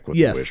in the neck with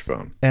the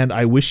wishbone. And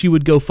I wish you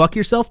would go fuck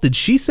yourself. Did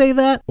she say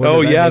that?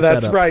 Oh yeah,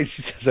 that's right.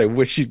 She says, "I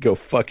wish you'd go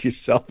fuck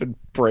yourself," and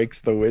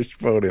breaks the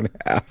wishbone in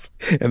half,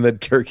 and then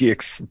Turkey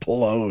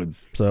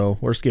explodes. So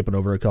we're skipping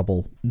over a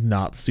couple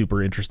not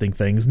super interesting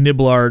things.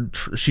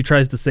 Nibblar, she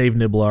tries to save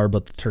Nibblar,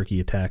 but the turkey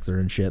attacks her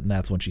and shit, and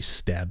that's when she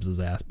stabs his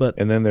ass.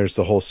 And then there's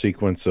the whole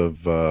sequence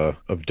of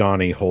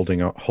Donnie holding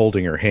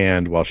her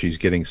hand while she's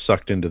getting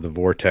sucked into the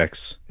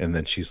vortex, and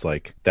then she's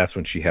like, that's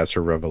when she has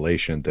her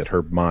revelation that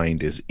her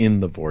mind is in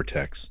the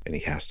vortex, and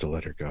he has to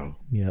let her go.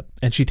 Yep.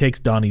 And she takes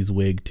Donnie's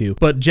wig too.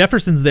 But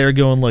Jefferson's there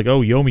going like,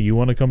 "Oh, Yomi, you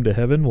want to come to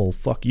heaven? Well,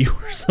 fuck you,"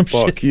 or some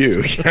shit. Fuck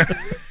you.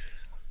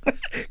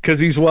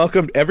 Because he's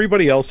welcomed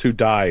everybody else who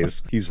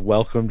dies. He's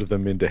welcomed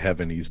them into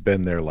heaven. He's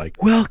been there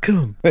like,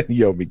 welcome. And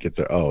Yomi gets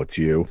her, "Oh, it's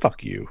you.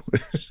 Fuck you."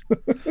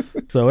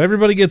 So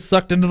everybody gets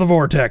sucked into the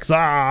vortex.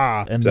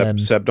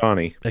 Except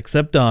Donnie.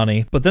 Except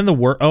Donnie. But then the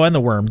worm. Oh, and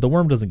the worm. The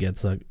worm doesn't get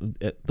sucked.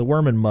 The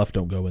worm and Muff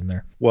don't go in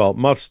there. Well,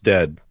 Muff's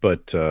dead,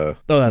 but that's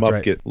Muff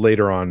right.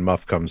 Later on,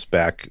 Muff comes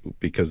back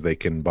because they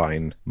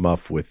combine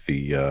Muff with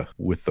the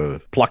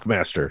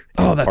Pluckmaster.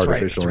 Oh, that's right.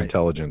 Artificial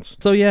intelligence.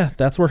 So yeah,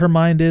 that's where her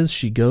mind is.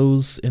 She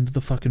goes into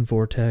the fucking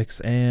vortex,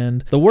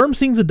 and the worm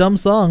sings a dumb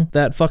song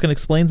that fucking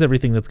explains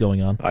everything that's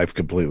going on. I've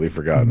completely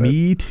forgotten it.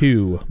 Me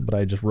too, but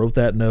I just wrote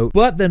that note.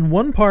 But then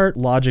one part,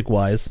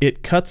 logic-wise,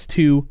 it cuts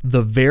to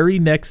the very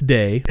next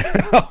day.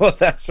 Oh,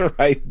 that's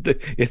right.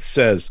 It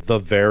says the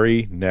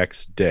very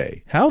next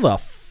day. How the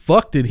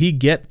fuck did he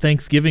get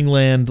Thanksgiving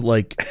Land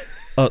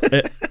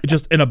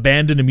just an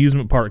abandoned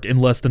amusement park in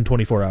less than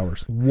 24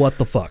 hours? What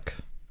the fuck?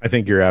 I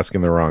think you're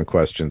asking the wrong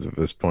questions at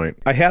this point.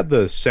 I had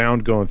the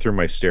sound going through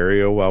my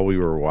stereo while we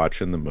were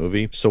watching the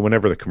movie. So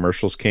whenever the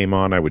commercials came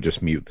on, I would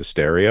just mute the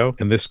stereo.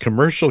 And this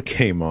commercial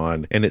came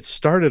on, and it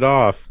started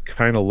off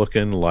kind of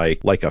looking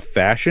like a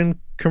fashion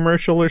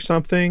commercial or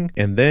something,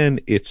 and then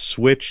it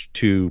switched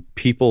to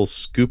people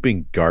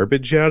scooping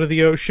garbage out of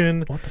the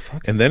ocean. What the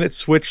fuck? And then it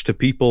switched to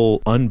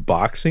people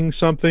unboxing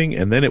something,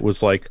 and then it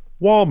was like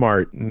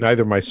Walmart.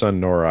 Neither my son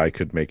nor I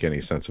could make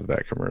any sense of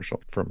that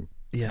commercial from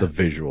the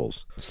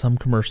visuals. Some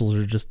commercials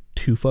are just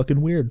too fucking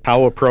weird.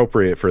 How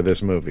appropriate for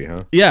this movie,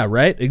 huh? Yeah,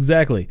 right?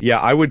 Exactly. Yeah,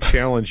 I would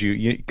challenge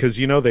you, because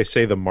they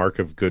say the mark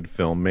of good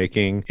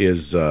filmmaking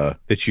is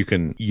that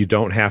you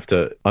don't have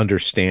to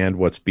understand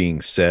what's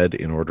being said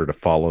in order to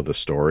follow the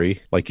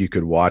story. Like, you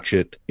could watch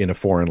it in a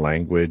foreign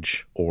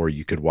language, or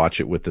you could watch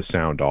it with the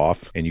sound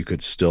off, and you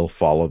could still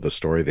follow the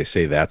story. They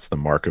say that's the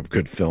mark of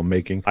good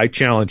filmmaking. I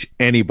challenge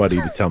anybody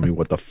to tell me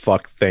what the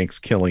fuck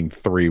Thanksgiving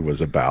 3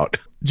 was about.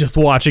 Just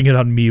watching it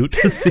on mute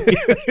to see.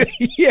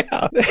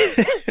 Yeah.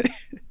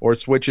 Or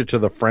switch it to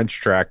the French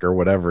track or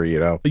whatever,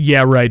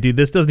 Yeah, right, dude.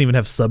 This doesn't even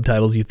have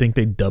subtitles. You think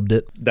they dubbed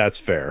it? That's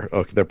fair.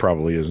 Okay, there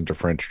probably isn't a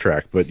French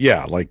track, but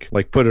yeah, like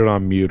put it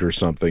on mute or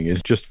something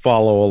and just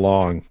follow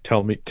along.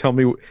 Tell me.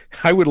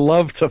 I would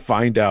love to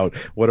find out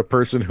what a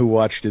person who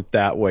watched it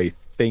that way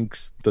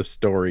thinks the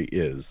story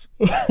is.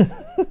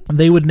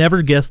 They would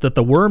never guess that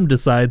the worm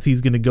decides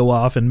he's going to go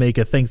off and make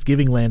a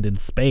Thanksgiving land in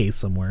space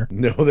somewhere.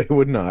 No, they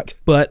would not.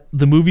 But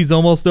the movie's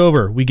almost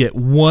over. We get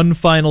one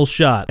final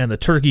shot, and the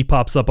turkey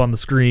pops up on the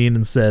screen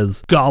and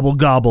says, "Gobble,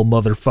 gobble,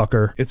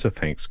 motherfucker." It's a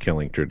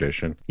Thanksgiving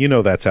tradition. You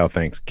know that's how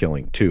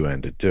Thanksgiving 2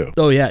 ended, too.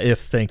 Oh, yeah,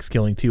 if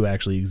Thanksgiving 2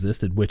 actually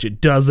existed, which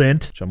it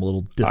doesn't, which I'm a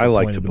little disappointed I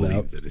like to about.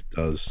 believe that it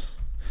does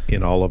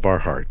in all of our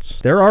hearts.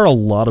 There are a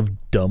lot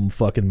of dumb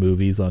fucking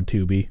movies on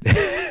Tubi.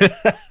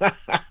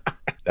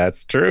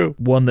 That's true.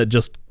 One that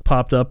just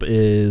popped up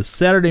is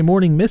Saturday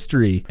Morning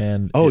Mystery,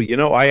 and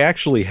I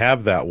actually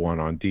have that one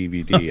on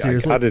DVD. Oh,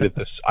 seriously?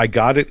 I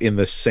got it in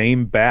the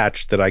same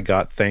batch that I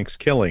got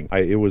Thanksgiving.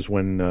 It was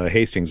when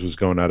Hastings was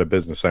going out of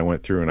business. I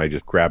went through and I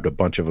just grabbed a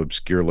bunch of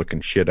obscure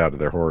looking shit out of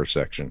their horror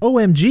section.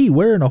 OMG,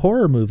 we're in a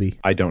horror movie.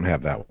 I don't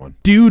have that one.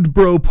 Dude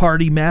Bro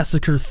Party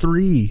Massacre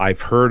 3.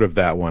 I've heard of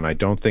that one. I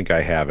don't think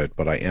I have it,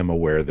 but I am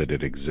aware that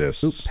it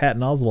exists. Oop,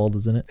 Patton Oswalt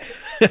is in it.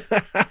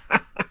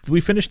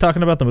 We finished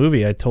talking about the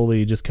movie. I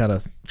totally just kind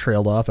of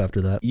trailed off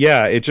after that.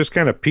 Yeah, it just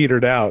kind of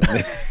petered out.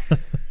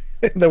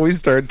 And then we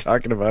started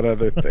talking about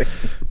other things.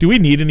 Do we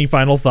need any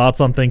final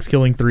thoughts on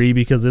Thanksgiving 3?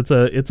 Because it's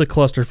a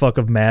clusterfuck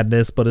of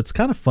madness, but it's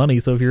kind of funny.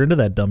 So if you're into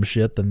that dumb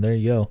shit, then there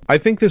you go. I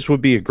think this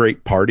would be a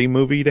great party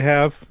movie to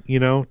have,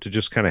 to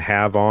just kind of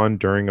have on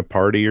during a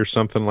party or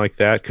something like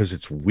that, because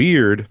it's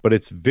weird, but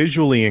it's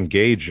visually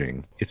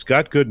engaging. It's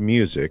got good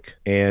music,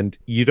 and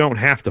you don't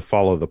have to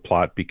follow the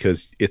plot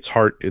because it's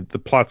hard. The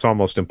plot's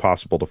almost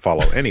impossible to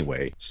follow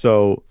anyway.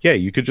 So yeah,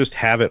 you could just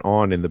have it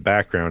on in the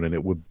background, and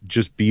it would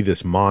just be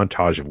this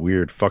montage of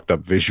weird fucked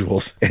up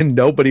visuals, and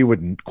nobody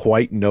would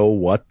quite know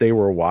what they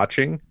were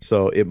watching.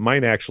 So it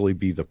might actually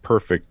be the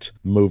perfect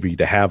movie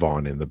to have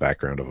on in the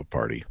background of a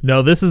party.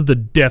 No, this is the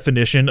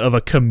definition of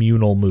a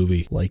communal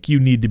movie. Like, you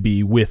need to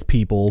be with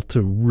people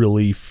to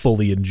really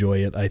fully enjoy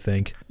it, I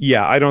think.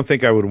 Yeah, I don't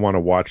think I would want to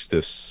watch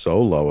this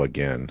solo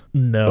again.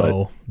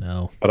 No.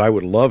 But I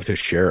would love to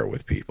share it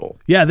with people.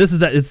 Yeah,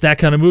 it's that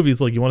kind of movie. It's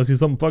like, you want to see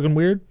something fucking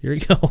weird? Here you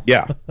go.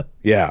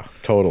 Yeah,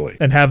 totally.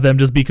 And have them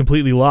just be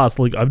completely lost.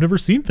 Like, I've never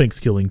seen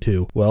Thanksgiving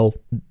 2. Well,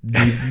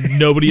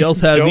 nobody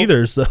else has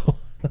either, so...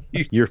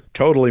 You're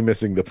totally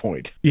missing the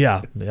point.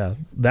 Yeah.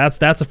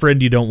 That's a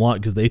friend you don't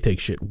want because they take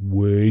shit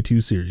way too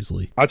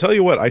seriously. I'll tell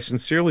you what, I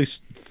sincerely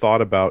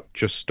thought about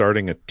just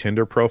starting a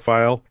Tinder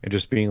profile and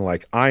just being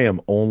like, I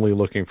am only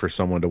looking for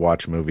someone to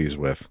watch movies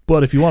with.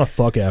 But if you want to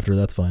fuck after,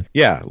 that's fine.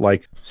 Yeah,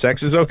 like,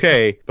 sex is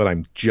okay, but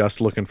I'm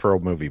just looking for a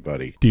movie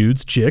buddy.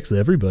 Dudes, chicks,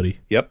 everybody.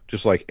 Yep,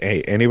 just like,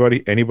 hey,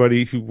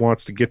 anybody who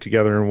wants to get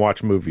together and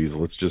watch movies,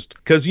 let's just...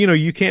 Because,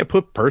 you can't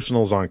put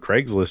personals on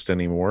Craigslist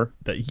anymore.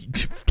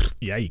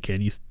 Yeah, you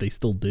can. They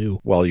still do.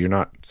 Well, you're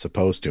not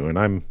supposed to, and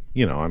I'm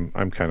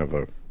kind of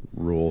a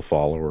rule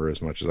follower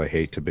as much as I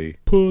hate to be.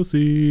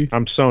 Pussy.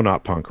 I'm so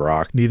not punk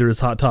rock. Neither is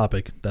Hot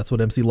Topic. That's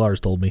what MC Lars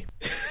told me.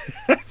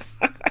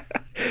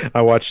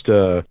 I watched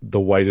the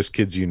Whitest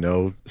Kids You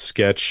Know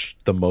sketch,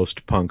 The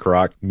Most Punk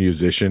Rock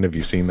Musician. Have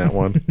you seen that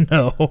one?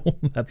 No,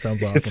 that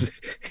sounds awesome.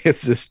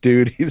 It's this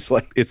dude. He's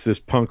like, it's this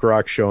punk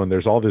rock show, and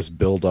there's all this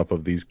buildup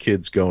of these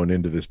kids going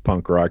into this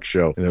punk rock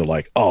show, and they're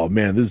like, oh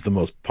man, this is the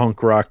most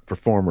punk rock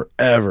performer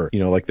ever.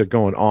 Like they're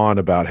going on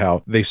about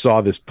how they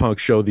saw this punk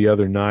show the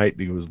other night.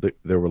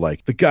 They were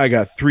like, the guy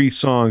got 3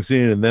 songs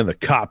in, and then the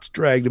cops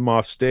dragged him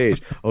off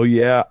stage. Oh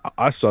yeah,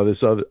 I saw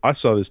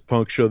this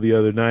punk show the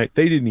other night.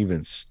 They didn't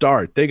even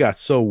start. They got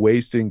so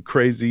wasted and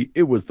crazy.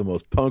 It was the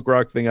most punk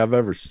rock thing I've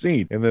ever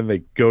seen. And then they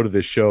go to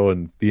the show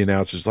and the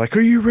announcer's like,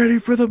 are you ready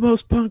for the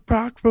most punk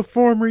rock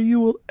performer you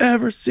will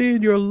ever see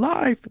in your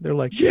life? And they're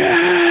like,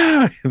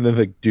 yeah. And then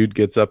the dude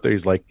gets up there.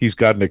 He's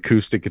got an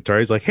acoustic guitar.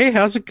 He's like, hey,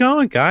 how's it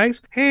going,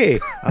 guys? Hey,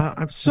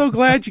 I'm so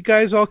glad you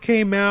guys all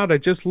came out. I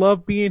just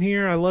love being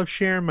here. I love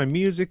sharing my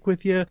music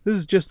with you. This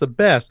is just the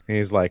best. And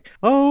he's like,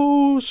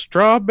 oh,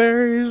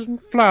 strawberries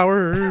and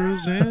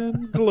flowers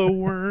and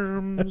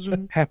glowworms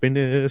and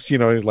happiness,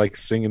 like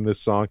singing this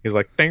song. He's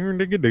like, and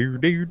they're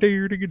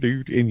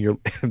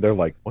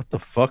like, what the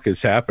fuck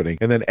is happening?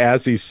 And then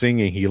as he's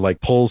singing, he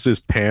like pulls his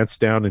pants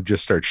down and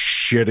just starts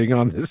shitting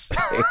on this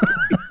thing.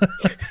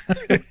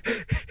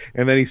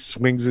 And then he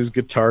swings his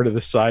guitar to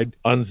the side,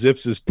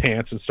 unzips his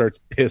pants, and starts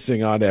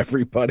pissing on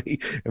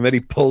everybody. And then he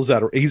pulls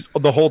out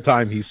the whole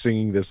time he's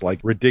singing this like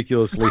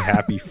ridiculously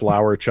happy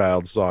Flower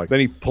Child song. Then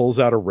he pulls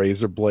out a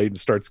razor blade and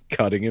starts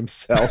cutting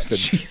himself and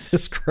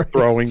Jesus Christ,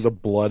 throwing the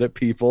blood at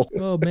people.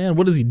 Oh man,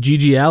 what is he,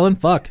 G.G. Allen?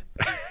 Fuck.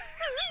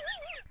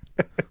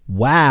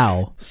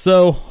 Wow.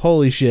 So,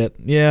 holy shit.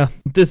 Yeah,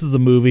 this is a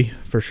movie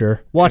for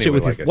sure. Watch it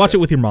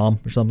with your mom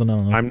or something. I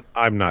don't know.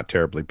 I'm not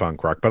terribly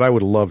punk rock, but I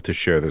would love to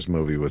share this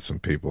movie with some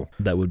people.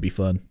 That would be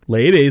fun.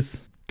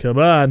 Ladies, come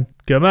on.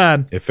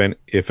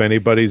 If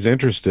anybody's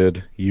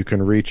interested, you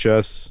can reach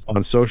us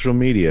on social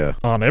media.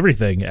 On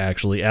everything,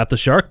 actually, at the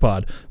Shark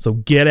Pod. So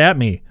get at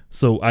me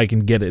so I can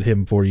get at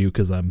him for you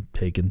because I'm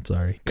taken.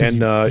 Sorry.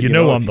 And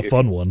I'm the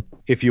fun one.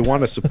 if you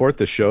want to support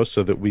the show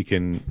so that we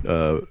can,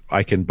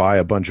 I can buy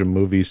a bunch of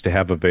movies to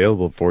have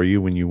available for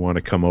you when you want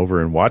to come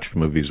over and watch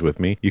movies with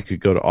me, you could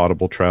go to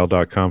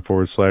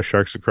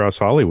audibletrial.com/Sharks Across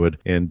Hollywood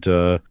and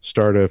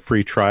start a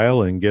free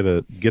trial and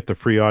get the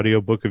free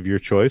audiobook of your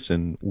choice.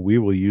 And we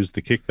will use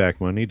the kickback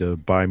money to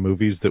buy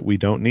movies that we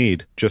don't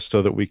need just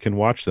so that we can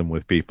watch them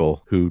with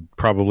people who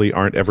probably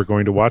aren't ever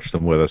going to watch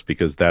them with us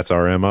because that's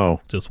our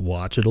MO. Just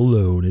watch it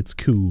alone. It's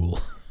cool.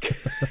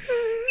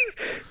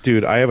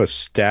 Dude, I have a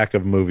stack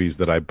of movies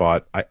that I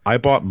bought. I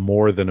bought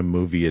more than a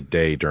movie a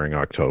day during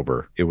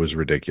October. It was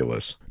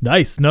ridiculous.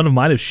 Nice. None of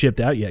mine have shipped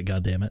out yet,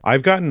 goddammit.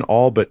 I've gotten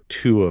all but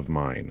 2 of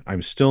mine.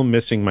 I'm still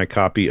missing my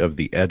copy of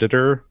The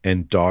Editor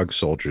and Dog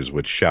Soldiers,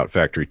 which Shout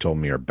Factory told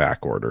me are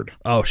back ordered.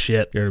 Oh,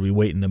 shit. You're going to be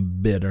waiting a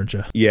bit, aren't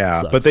you?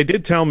 Yeah, but they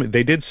did tell me,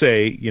 they did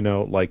say, you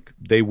know, like,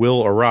 they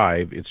will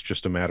arrive. It's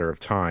just a matter of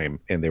time.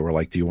 And they were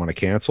like, do you want to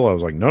cancel? I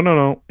was like,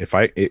 no.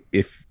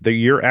 If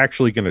you're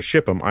actually going to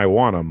ship them, I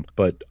want them.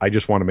 But I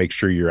just want to make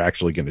sure you're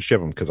actually going to ship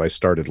them because I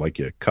started like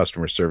a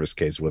customer service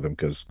case with them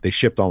because they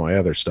shipped all my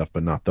other stuff,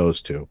 but not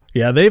those 2.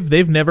 Yeah,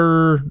 they've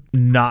never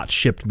not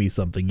shipped me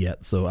something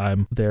yet, so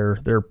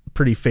they're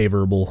pretty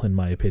favorable in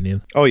my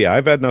opinion. Oh yeah,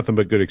 I've had nothing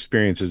but good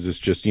experiences. It's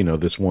just, you know,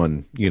 this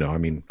one, you know, I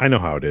mean, I know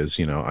how it is,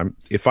 you know,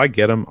 if I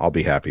get them, I'll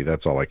be happy.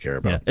 That's all I care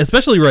about. Yeah,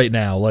 especially right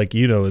now, like,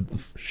 you know,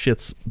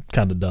 shit's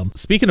kind of dumb.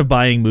 Speaking of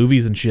buying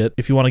movies and shit,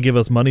 if you want to give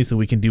us money so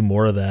we can do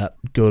more of that,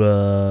 go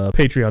to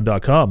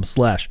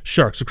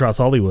patreon.com/Sharks Across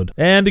Hollywood.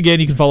 And again,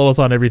 you can follow us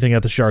on everything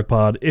at the Shark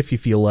Pod if you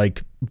feel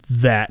like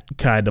that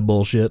kind of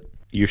bullshit.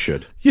 You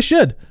should. You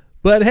should.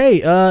 But hey,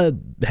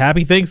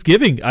 happy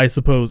Thanksgiving, I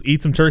suppose.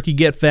 Eat some turkey,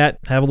 get fat,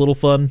 have a little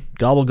fun.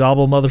 Gobble,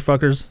 gobble,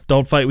 motherfuckers.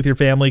 Don't fight with your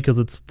family because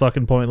it's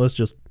fucking pointless.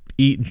 Just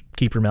eat and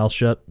keep your mouth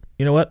shut.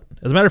 You know what?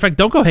 As a matter of fact,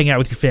 don't go hang out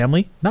with your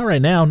family. Not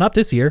right now. Not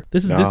this year.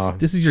 This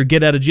is your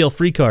get out of jail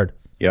free card.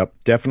 Yep,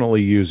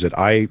 definitely use it.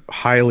 I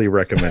highly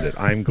recommend it.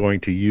 I'm going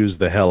to use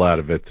the hell out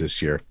of it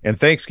this year. And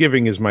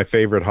Thanksgiving is my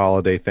favorite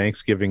holiday.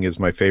 Thanksgiving is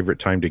my favorite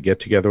time to get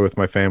together with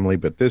my family.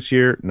 But this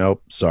year,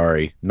 nope,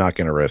 sorry, not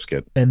going to risk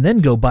it. And then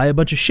go buy a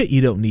bunch of shit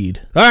you don't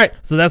need. All right,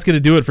 so that's going to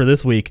do it for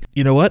this week.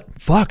 You know what?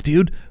 Fuck,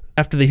 dude.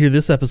 After they hear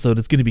this episode,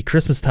 it's going to be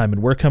Christmas time,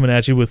 and we're coming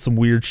at you with some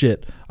weird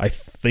shit. I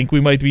think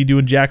we might be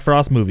doing Jack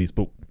Frost movies,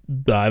 but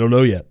I don't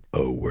know yet.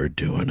 Oh, we're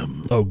doing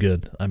them. Oh,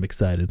 good. I'm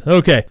excited.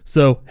 Okay,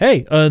 so,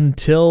 hey,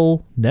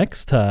 until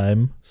next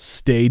time,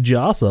 stay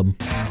jawsome.